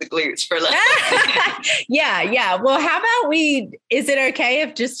praises to the glutes for a little? Yeah. Well, how about is it okay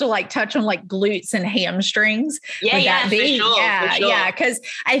if just to like touch on like glutes and hamstrings? Yeah, for sure. Yeah. Cause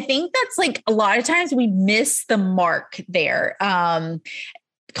I think that's like a lot of times we miss the mark there.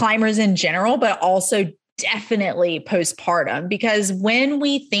 Climbers in general, but also definitely postpartum, because when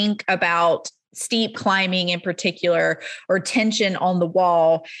we think about steep climbing in particular, or tension on the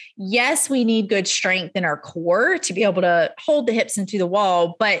wall, yes, we need good strength in our core to be able to hold the hips into the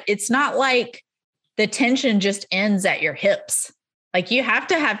wall, but it's not like the tension just ends at your hips. Like you have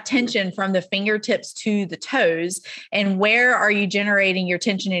to have tension from the fingertips to the toes. And where are you generating your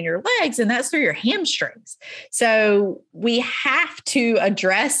tension in your legs? And that's through your hamstrings. So we have to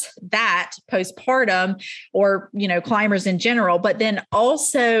address that postpartum, or, climbers in general. But then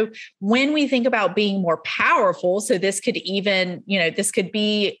also when we think about being more powerful, so this could even, this could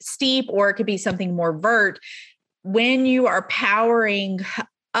be steep, or it could be something more vert. When you are powering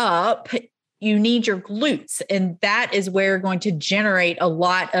up, you need your glutes. And that is where you're going to generate a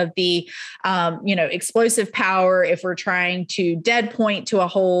lot of the, explosive power if we're trying to dead point to a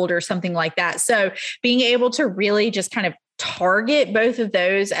hold or something like that. So being able to really just kind of target both of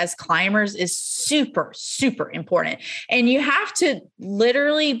those as climbers is super, super important. And you have to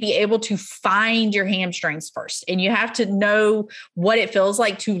literally be able to find your hamstrings first. And you have to know what it feels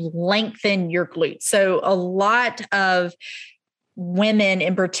like to lengthen your glutes. So a lot of women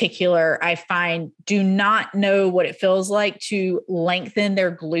in particular, I find, do not know what it feels like to lengthen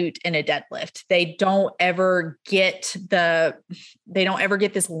their glute in a deadlift. They don't ever get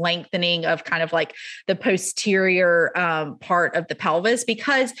this lengthening of kind of like the posterior part of the pelvis,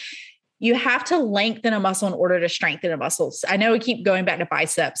 because you have to lengthen a muscle in order to strengthen a muscle. I know we keep going back to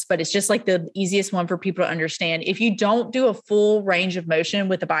biceps, but it's just like the easiest one for people to understand. If you don't do a full range of motion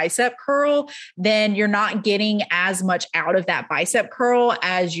with a bicep curl, then you're not getting as much out of that bicep curl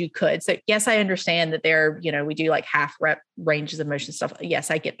as you could. So yes, I understand that we do like half rep ranges of motion stuff.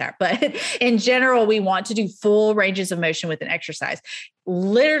 Yes, I get that. But in general, we want to do full ranges of motion with an exercise.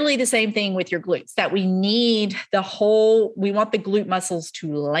 Literally the same thing with your glutes, that we want the glute muscles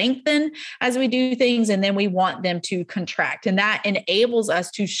to lengthen as we do things, and then we want them to contract, and that enables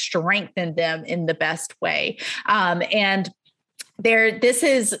us to strengthen them in the best way. This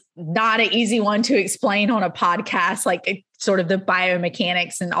is not an easy one to explain on a podcast, like sort of the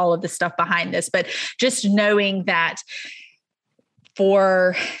biomechanics and all of the stuff behind this, but just knowing that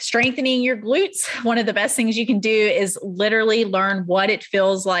for strengthening your glutes, one of the best things you can do is literally learn what it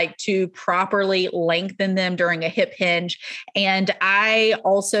feels like to properly lengthen them during a hip hinge. And I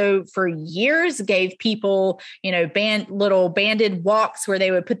also for years gave people, little banded walks where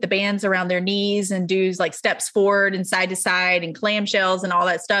they would put the bands around their knees and do like steps forward and side to side and clamshells and all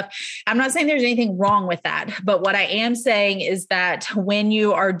that stuff. I'm not saying there's anything wrong with that, but what I am saying is that when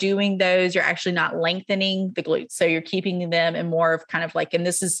you are doing those, you're actually not lengthening the glutes. So you're keeping them in more of kind of like, and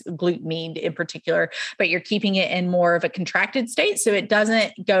this is glute med in particular, but you're keeping it in more of a contracted state. So it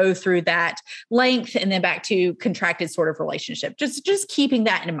doesn't go through that length and then back to contracted sort of relationship. Just keeping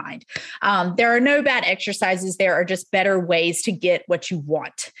that in mind. There are no bad exercises. There are just better ways to get what you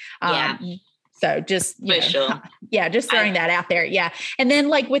want. So just, just throwing that out there. Yeah. And then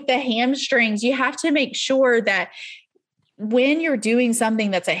like with the hamstrings, you have to make sure that when you're doing something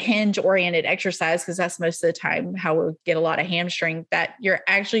that's a hinge oriented exercise, because that's most of the time how we'll get a lot of hamstring, that you're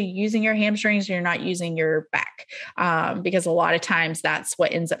actually using your hamstrings, you're not using your back. Because a lot of times that's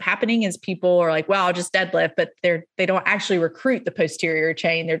what ends up happening is people are like, well, I'll just deadlift, but they don't actually recruit the posterior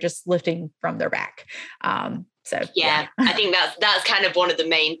chain. They're just lifting from their back. I think that's kind of one of the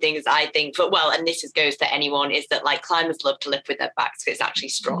main things I think and this goes to anyone, is that like climbers love to lift with their backs because it's actually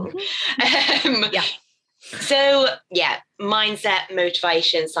strong. So mindset,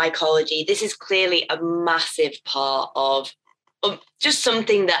 motivation, psychology, this is clearly a massive part of just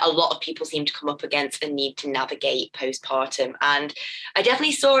something that a lot of people seem to come up against and need to navigate postpartum. And I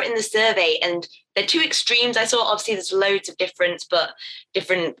definitely saw it in the survey, and there are two extremes. I saw, obviously, there's loads of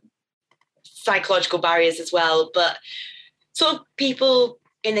different psychological barriers as well, but sort of people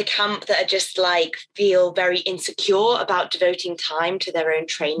in the camp that are just like feel very insecure about devoting time to their own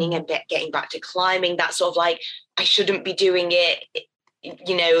training and getting back to climbing. That sort of like, I shouldn't be doing it,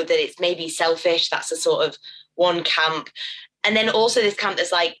 that it's maybe selfish. That's a sort of one camp. And then also this camp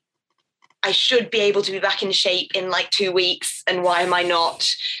that's like, I should be able to be back in shape in like 2 weeks, and why am I not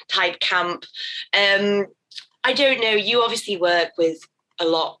type camp. I don't know. You obviously work with a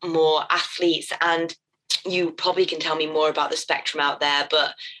lot more athletes, and you probably can tell me more about the spectrum out there,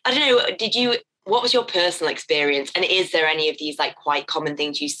 but I don't know, what was your personal experience? And is there any of these like quite common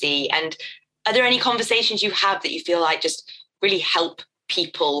things you see? And are there any conversations you have that you feel like just really help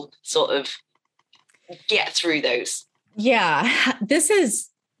people sort of get through those? Yeah, this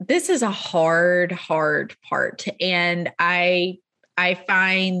is a hard part. And I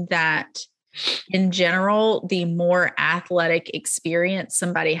find that in general, the more athletic experience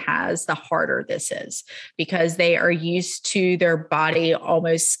somebody has, the harder this is, because they are used to their body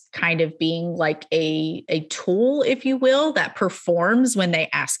almost kind of being like a tool, if you will, that performs when they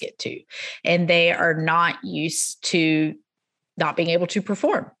ask it to. And they are not used to not being able to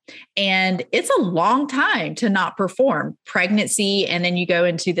perform. And it's a long time to not perform. Pregnancy, and then you go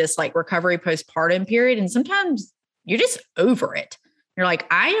into this like recovery postpartum period, and sometimes you're just over it. You're like,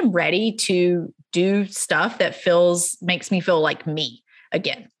 I am ready to do stuff that makes me feel like me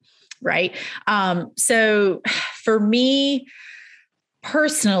again. Right. So for me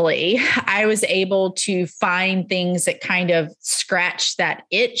personally, I was able to find things that kind of scratch that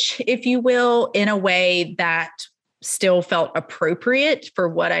itch, if you will, in a way that still felt appropriate for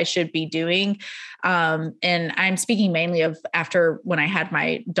what I should be doing. And I'm speaking mainly of after when I had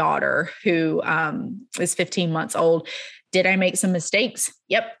my daughter, who is 15 months old. Did I make some mistakes?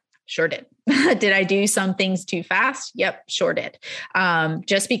 Yep, sure did. Did I do some things too fast? Yep, sure did.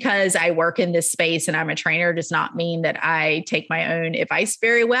 Just because I work in this space and I'm a trainer does not mean that I take my own advice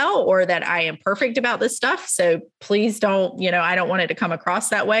very well or that I am perfect about this stuff. So please don't, I don't want it to come across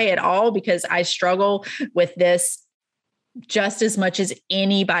that way at all, because I struggle with this just as much as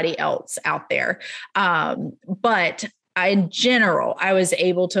anybody else out there. But in general, I was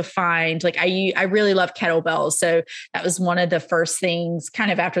able to find, like, I really love kettlebells. So that was one of the first things kind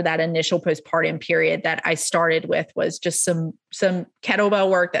of after that initial postpartum period that I started with, was just some kettlebell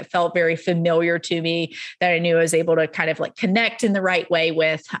work that felt very familiar to me, that I knew I was able to kind of like connect in the right way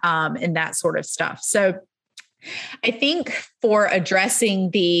with, and that sort of stuff. So I think for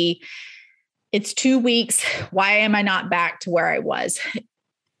addressing it's 2 weeks, why am I not back to where I was?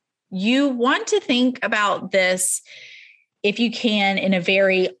 You want to think about this, if you can, in a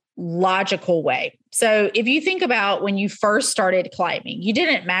very logical way. So if you think about when you first started climbing, you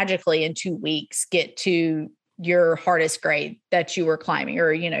didn't magically in 2 weeks get to your hardest grade that you were climbing,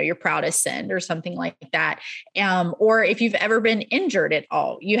 or, your proudest send or something like that. Or if you've ever been injured at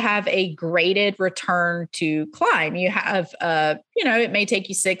all, you have a graded return to climb. You have, it may take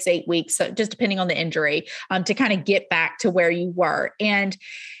you 6-8 weeks, just depending on the injury, to kind of get back to where you were. And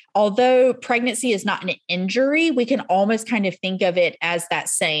although pregnancy is not an injury, we can almost kind of think of it as that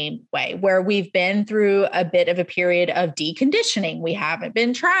same way, where we've been through a bit of a period of deconditioning. We haven't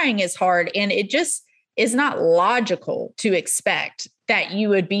been trying as hard, and it just is not logical to expect that you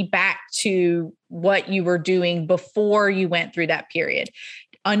would be back to what you were doing before you went through that period.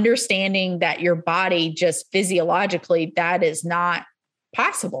 Understanding that your body just physiologically, that is not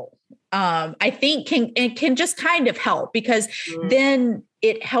possible. I think can just kind of help, because then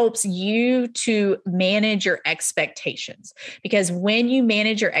it helps you to manage your expectations, because when you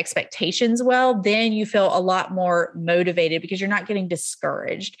manage your expectations well, then you feel a lot more motivated because you're not getting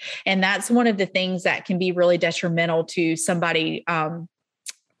discouraged. And that's one of the things that can be really detrimental to somebody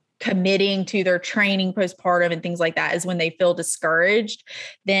committing to their training postpartum and things like that, is when they feel discouraged,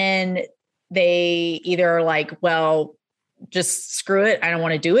 then they either are like, well, just screw it, I don't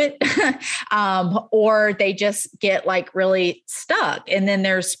want to do it. Or they just get like really stuck, and then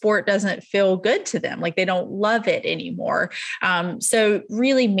their sport doesn't feel good to them. Like they don't love it anymore. So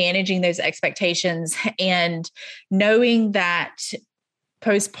really managing those expectations and knowing that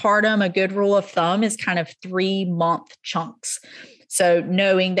postpartum, a good rule of thumb is kind of 3-month chunks. So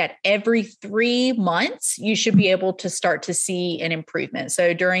knowing that every 3 months, you should be able to start to see an improvement.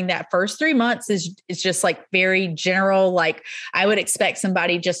 So during that first 3 months is just like very general. Like I would expect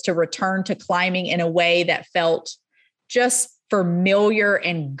somebody just to return to climbing in a way that felt just familiar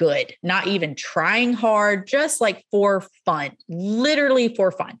and good, not even trying hard, just like for fun, literally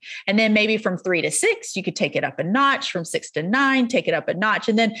for fun. And then maybe from 3 to 6, you could take it up a notch, from 6 to 9, take it up a notch.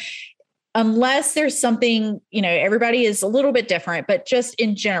 And then unless there's something, everybody is a little bit different, but just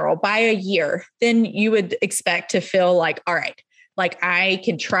in general, by a year, then you would expect to feel like, all right, like I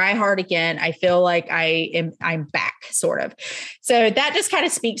can try hard again. I feel like I'm back, sort of. So that just kind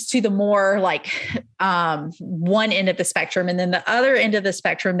of speaks to the more like one end of the spectrum. And then the other end of the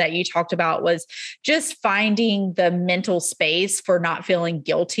spectrum that you talked about was just finding the mental space for not feeling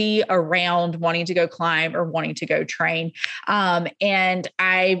guilty around wanting to go climb or wanting to go train. And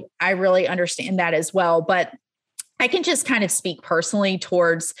I really understand that as well. But I can just kind of speak personally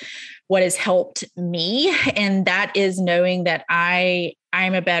towards what has helped me. And that is knowing that I'm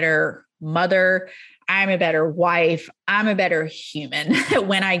a better mother. I'm a better wife. I'm a better human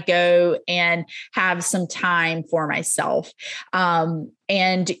when I go and have some time for myself.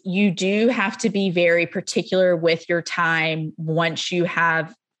 And you do have to be very particular with your time once you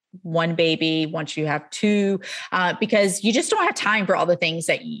have one baby, once you have two, because you just don't have time for all the things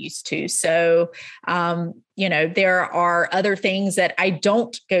that you used to. So, there are other things that I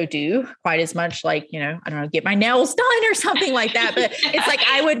don't go do quite as much, like, I don't know, get my nails done or something like that. But it's like,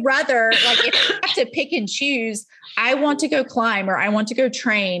 I would rather, like, if I have to pick and choose, I want to go climb or I want to go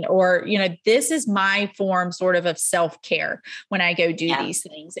train, or, this is my form sort of self-care when I go do these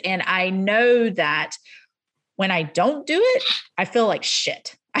things. And I know that when I don't do it, I feel like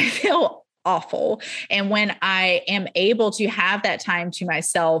shit. I feel awful. And when I am able to have that time to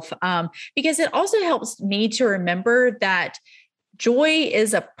myself, because it also helps me to remember that Joy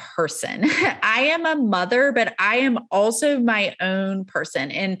is a person. I am a mother, but I am also my own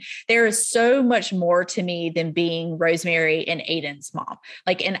person. And there is so much more to me than being Rosemary and Aiden's mom.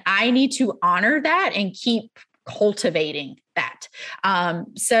 And I need to honor that and keep cultivating that.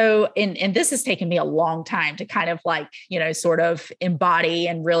 So this has taken me a long time to kind of sort of embody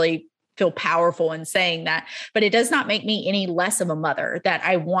and really feel powerful in saying that, but it does not make me any less of a mother that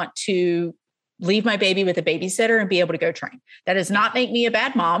I want to leave my baby with a babysitter and be able to go train. That does not make me a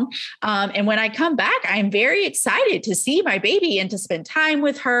bad mom. And when I come back, I'm very excited to see my baby and to spend time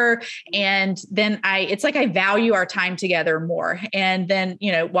with her. And then it's like I value our time together more. And then,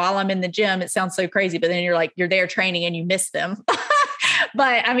 while I'm in the gym, it sounds so crazy, but then you're there training and you miss them.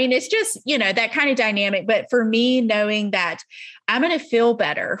 But I mean, it's just, that kind of dynamic. But for me, knowing that I'm going to feel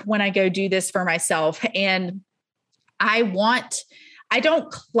better when I go do this for myself. And I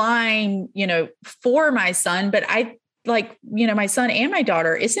don't climb, for my son, but my son and my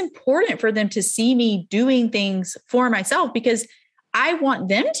daughter, it's important for them to see me doing things for myself, because I want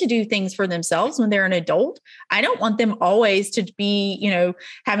them to do things for themselves when they're an adult. I don't want them always to be,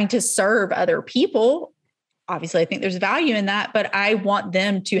 having to serve other people. Obviously, I think there's value in that, but I want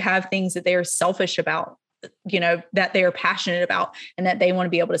them to have things that they are selfish about, that they are passionate about and that they want to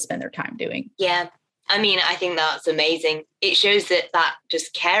be able to spend their time doing. Yeah. I mean, I think that's amazing. It shows that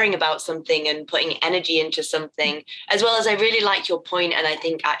just caring about something and putting energy into something, as well as I really like your point, and I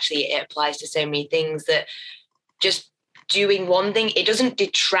think actually it applies to so many things, that just doing one thing, it doesn't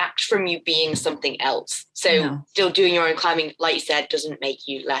detract from you being something else. So Still doing your own climbing, like you said, doesn't make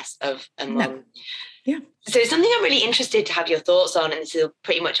you less of a mom. No. Yeah. So something I'm really interested to have your thoughts on, and this is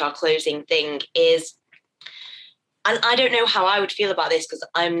pretty much our closing thing, is, and I don't know how I would feel about this because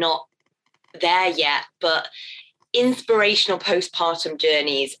I'm not there yet, but inspirational postpartum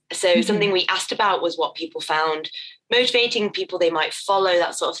journeys. So something we asked about was what people found motivating, people they might follow,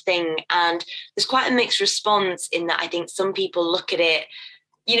 that sort of thing. And there's quite a mixed response in that I think some people look at it,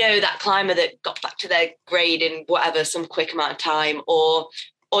 that climber that got back to their grade in whatever, some quick amount of time, or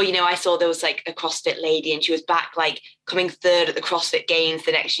I saw there was like a CrossFit lady and she was back coming third at the CrossFit Games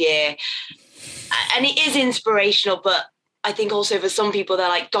the next year. And it is inspirational, but I think also for some people, they're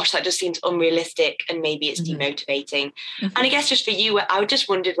like, gosh, that just seems unrealistic and maybe it's demotivating. Mm-hmm. And I guess just for you, I just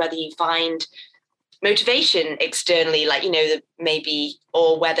wondered whether you find motivation externally, maybe,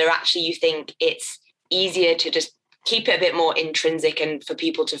 or whether actually you think it's easier to just keep it a bit more intrinsic and for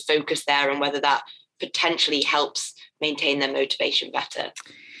people to focus there, and whether that potentially helps maintain their motivation better.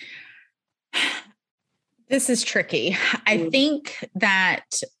 This is tricky. I think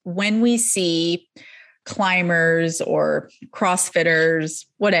that when we see climbers or CrossFitters,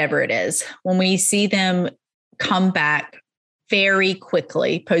 whatever it is, when we see them come back very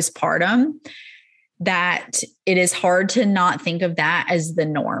quickly postpartum, that it is hard to not think of that as the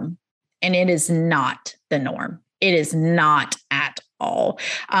norm. And it is not the norm. It is not at all.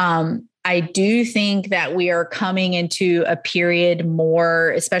 I do think that we are coming into a period more,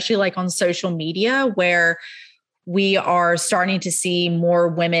 especially on social media, where we are starting to see more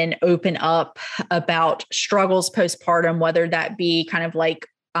women open up about struggles postpartum, whether that be kind of like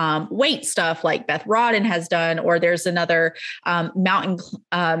weight stuff like Beth Rodden has done, or there's another mountain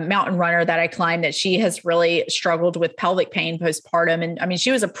runner that I climbed that she has really struggled with pelvic pain postpartum. And I mean,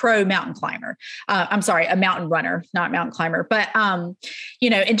 she was a pro mountain climber. I'm sorry, a mountain runner, not mountain climber, but and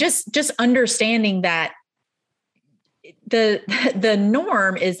just understanding that the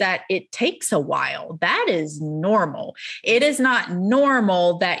norm is that it takes a while. That is normal. It is not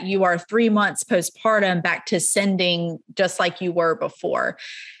normal that you are 3 months postpartum back to sending just like you were before.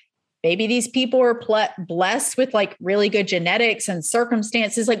 Maybe these people are blessed with like really good genetics and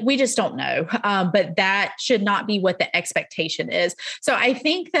circumstances. Like we just don't know. But that should not be what the expectation is. So I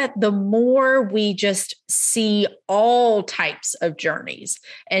think that the more we just see all types of journeys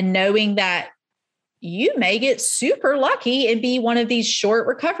and knowing that you may get super lucky and be one of these short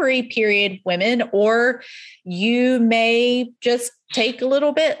recovery period women, or you may just take a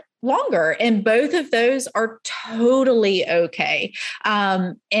little bit longer. And both of those are totally okay.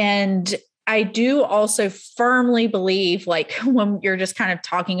 And I do also firmly believe, like when you're just kind of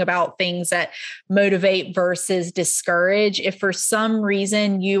talking about things that motivate versus discourage, if for some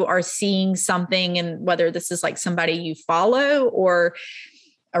reason you are seeing something, and whether this is like somebody you follow or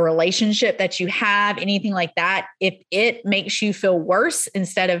a relationship that you have, anything like that, if it makes you feel worse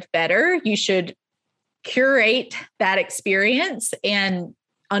instead of better, you should curate that experience and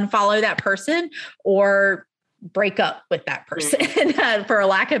unfollow that person or break up with that person, for a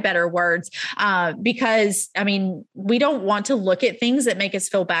lack of better words. Because I mean, we don't want to look at things that make us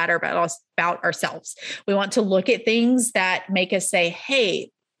feel bad about ourselves. We want to look at things that make us say,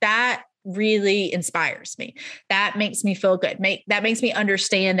 hey, that really inspires me. That makes me feel good. That makes me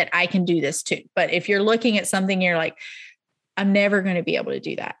understand that I can do this too. But if you're looking at something, you're like, I'm never going to be able to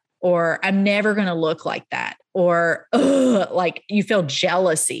do that, or I'm never going to look like that, or like you feel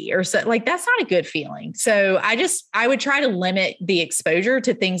jealousy or so, like that's not a good feeling. So I would try to limit the exposure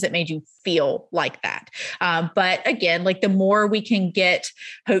to things that made you feel like that. But again, like the more we can get,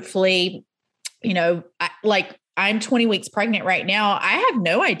 hopefully, I'm 20 weeks pregnant right now. I have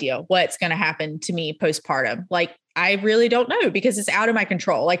no idea what's going to happen to me postpartum. Like, I really don't know because it's out of my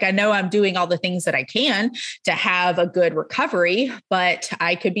control. Like, I know I'm doing all the things that I can to have a good recovery, but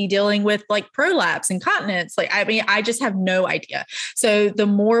I could be dealing with like prolapse, incontinence. Like, I mean, I just have no idea. So the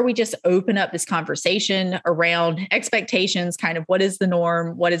more we just open up this conversation around expectations, kind of what is the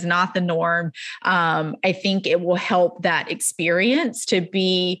norm, what is not the norm, I think it will help that experience to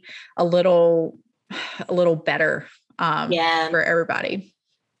be a little better for everybody.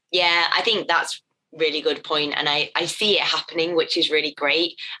 Yeah, I think that's really good point. And I see it happening, which is really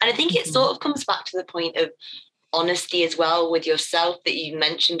great. And I think it sort of comes back to the point of honesty as well with yourself that you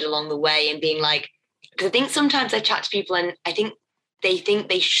mentioned along the way, and being like, because I think sometimes I chat to people and I think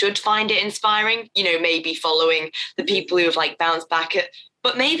they should find it inspiring, maybe following the people who have like bounced back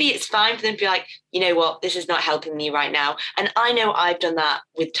but maybe it's fine for them to be like, you know what, this is not helping me right now. And I know I've done that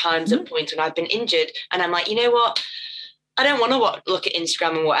with times at points when I've been injured and I'm like, you know what, I don't want to look at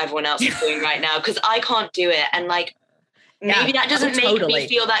Instagram and what everyone else is doing right now because I can't do it. And like, maybe that doesn't make me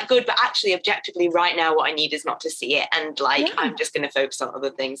feel that good, but actually objectively right now, what I need is not to see it. And like, I'm just going to focus on other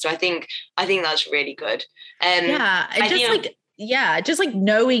things. So I think that's really good. Just like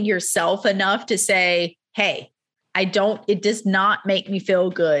knowing yourself enough to say, hey, it does not make me feel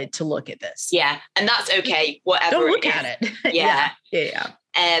good to look at this. Yeah. And that's okay. Whatever. Don't look at it. Yeah. Yeah.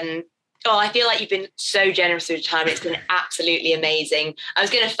 I feel like you've been so generous with your time. It's been absolutely amazing. I was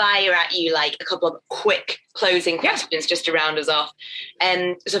going to fire at you like a couple of quick closing questions just to round us off.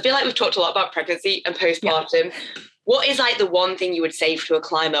 So I feel like we've talked a lot about pregnancy and postpartum. Yeah. What is like the one thing you would say to a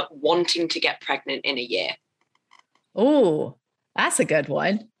climber wanting to get pregnant in a year? Oh, that's a good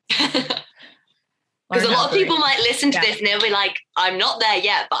one. Because a lot of people might listen to this and they'll be like, I'm not there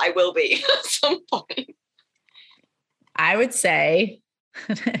yet, but I will be at some point. I would say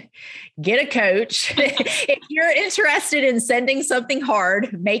get a coach. If you're interested in sending something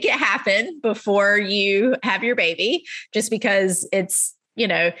hard, make it happen before you have your baby, just because it's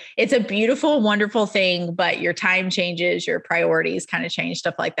a beautiful, wonderful thing, but your time changes, your priorities kind of change,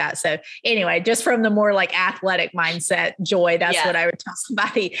 stuff like that. So anyway, just from the more like athletic mindset, Joy, that's what I would tell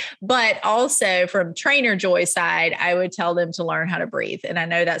somebody. But also from trainer Joy side, I would tell them to learn how to breathe. And I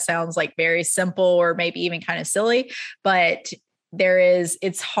know that sounds like very simple or maybe even kind of silly, but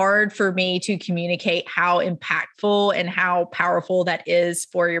it's hard for me to communicate how impactful and how powerful that is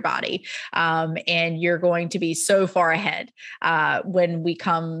for your body. And you're going to be so far ahead when we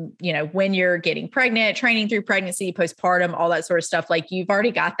come, when you're getting pregnant, training through pregnancy, postpartum, all that sort of stuff. Like you've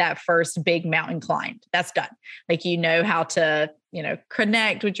already got that first big mountain climbed. That's done. Like, how to,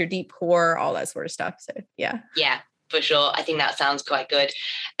 connect with your deep core, all that sort of stuff. So yeah. Yeah, for sure. I think that sounds quite good.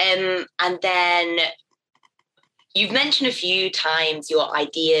 And then you've mentioned a few times your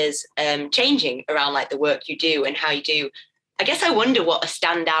ideas changing around like the work you do and how you do. I guess I wonder what a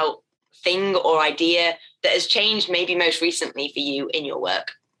standout thing or idea that has changed maybe most recently for you in your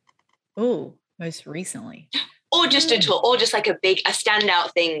work. Oh, most recently. Or just a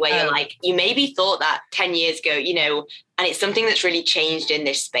standout thing where you're like, you maybe thought that 10 years ago, and it's something that's really changed in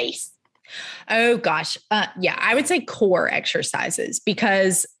this space. Oh gosh. Yeah, I would say core exercises,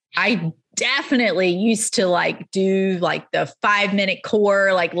 because I definitely used to do the 5-minute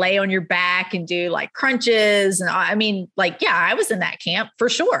core, lay on your back and do crunches. And I was in that camp for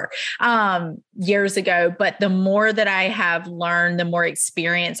sure years ago. But the more that I have learned, the more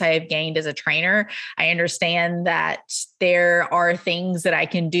experience I have gained as a trainer, I understand that there are things that I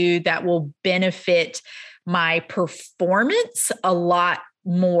can do that will benefit my performance a lot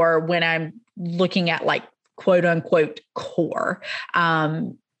more when I'm looking at quote unquote core.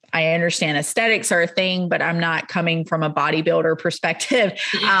 I understand aesthetics are a thing, but I'm not coming from a bodybuilder perspective.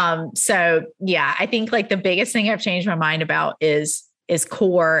 So yeah, I think the biggest thing I've changed my mind about is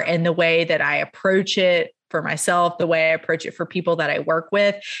core, and the way that I approach it for myself, the way I approach it for people that I work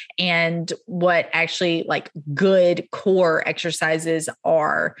with, and what actually good core exercises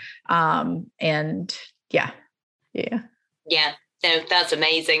are. And yeah. No, that's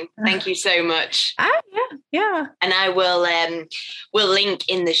amazing. Thank you so much. Yeah. And I will we'll link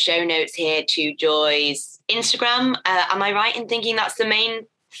in the show notes here to Joy's Instagram. Am I right in thinking that's the main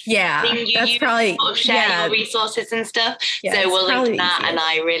thing you use probably, to share your resources and stuff? Yeah, so we'll link to that. Easier. And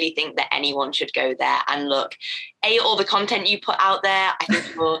I really think that anyone should go there and look. All the content you put out there, I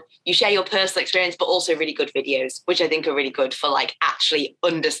think you share your personal experience, but also really good videos, which I think are really good for actually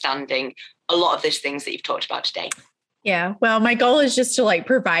understanding a lot of these things that you've talked about today. Yeah. Well, my goal is just to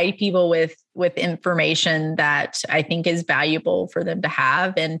provide people with information that I think is valuable for them to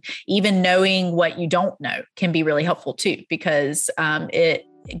have. And even knowing what you don't know can be really helpful too, because it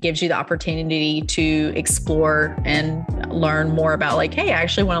gives you the opportunity to explore and learn more about hey, I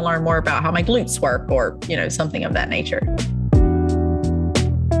actually want to learn more about how my glutes work, or, something of that nature.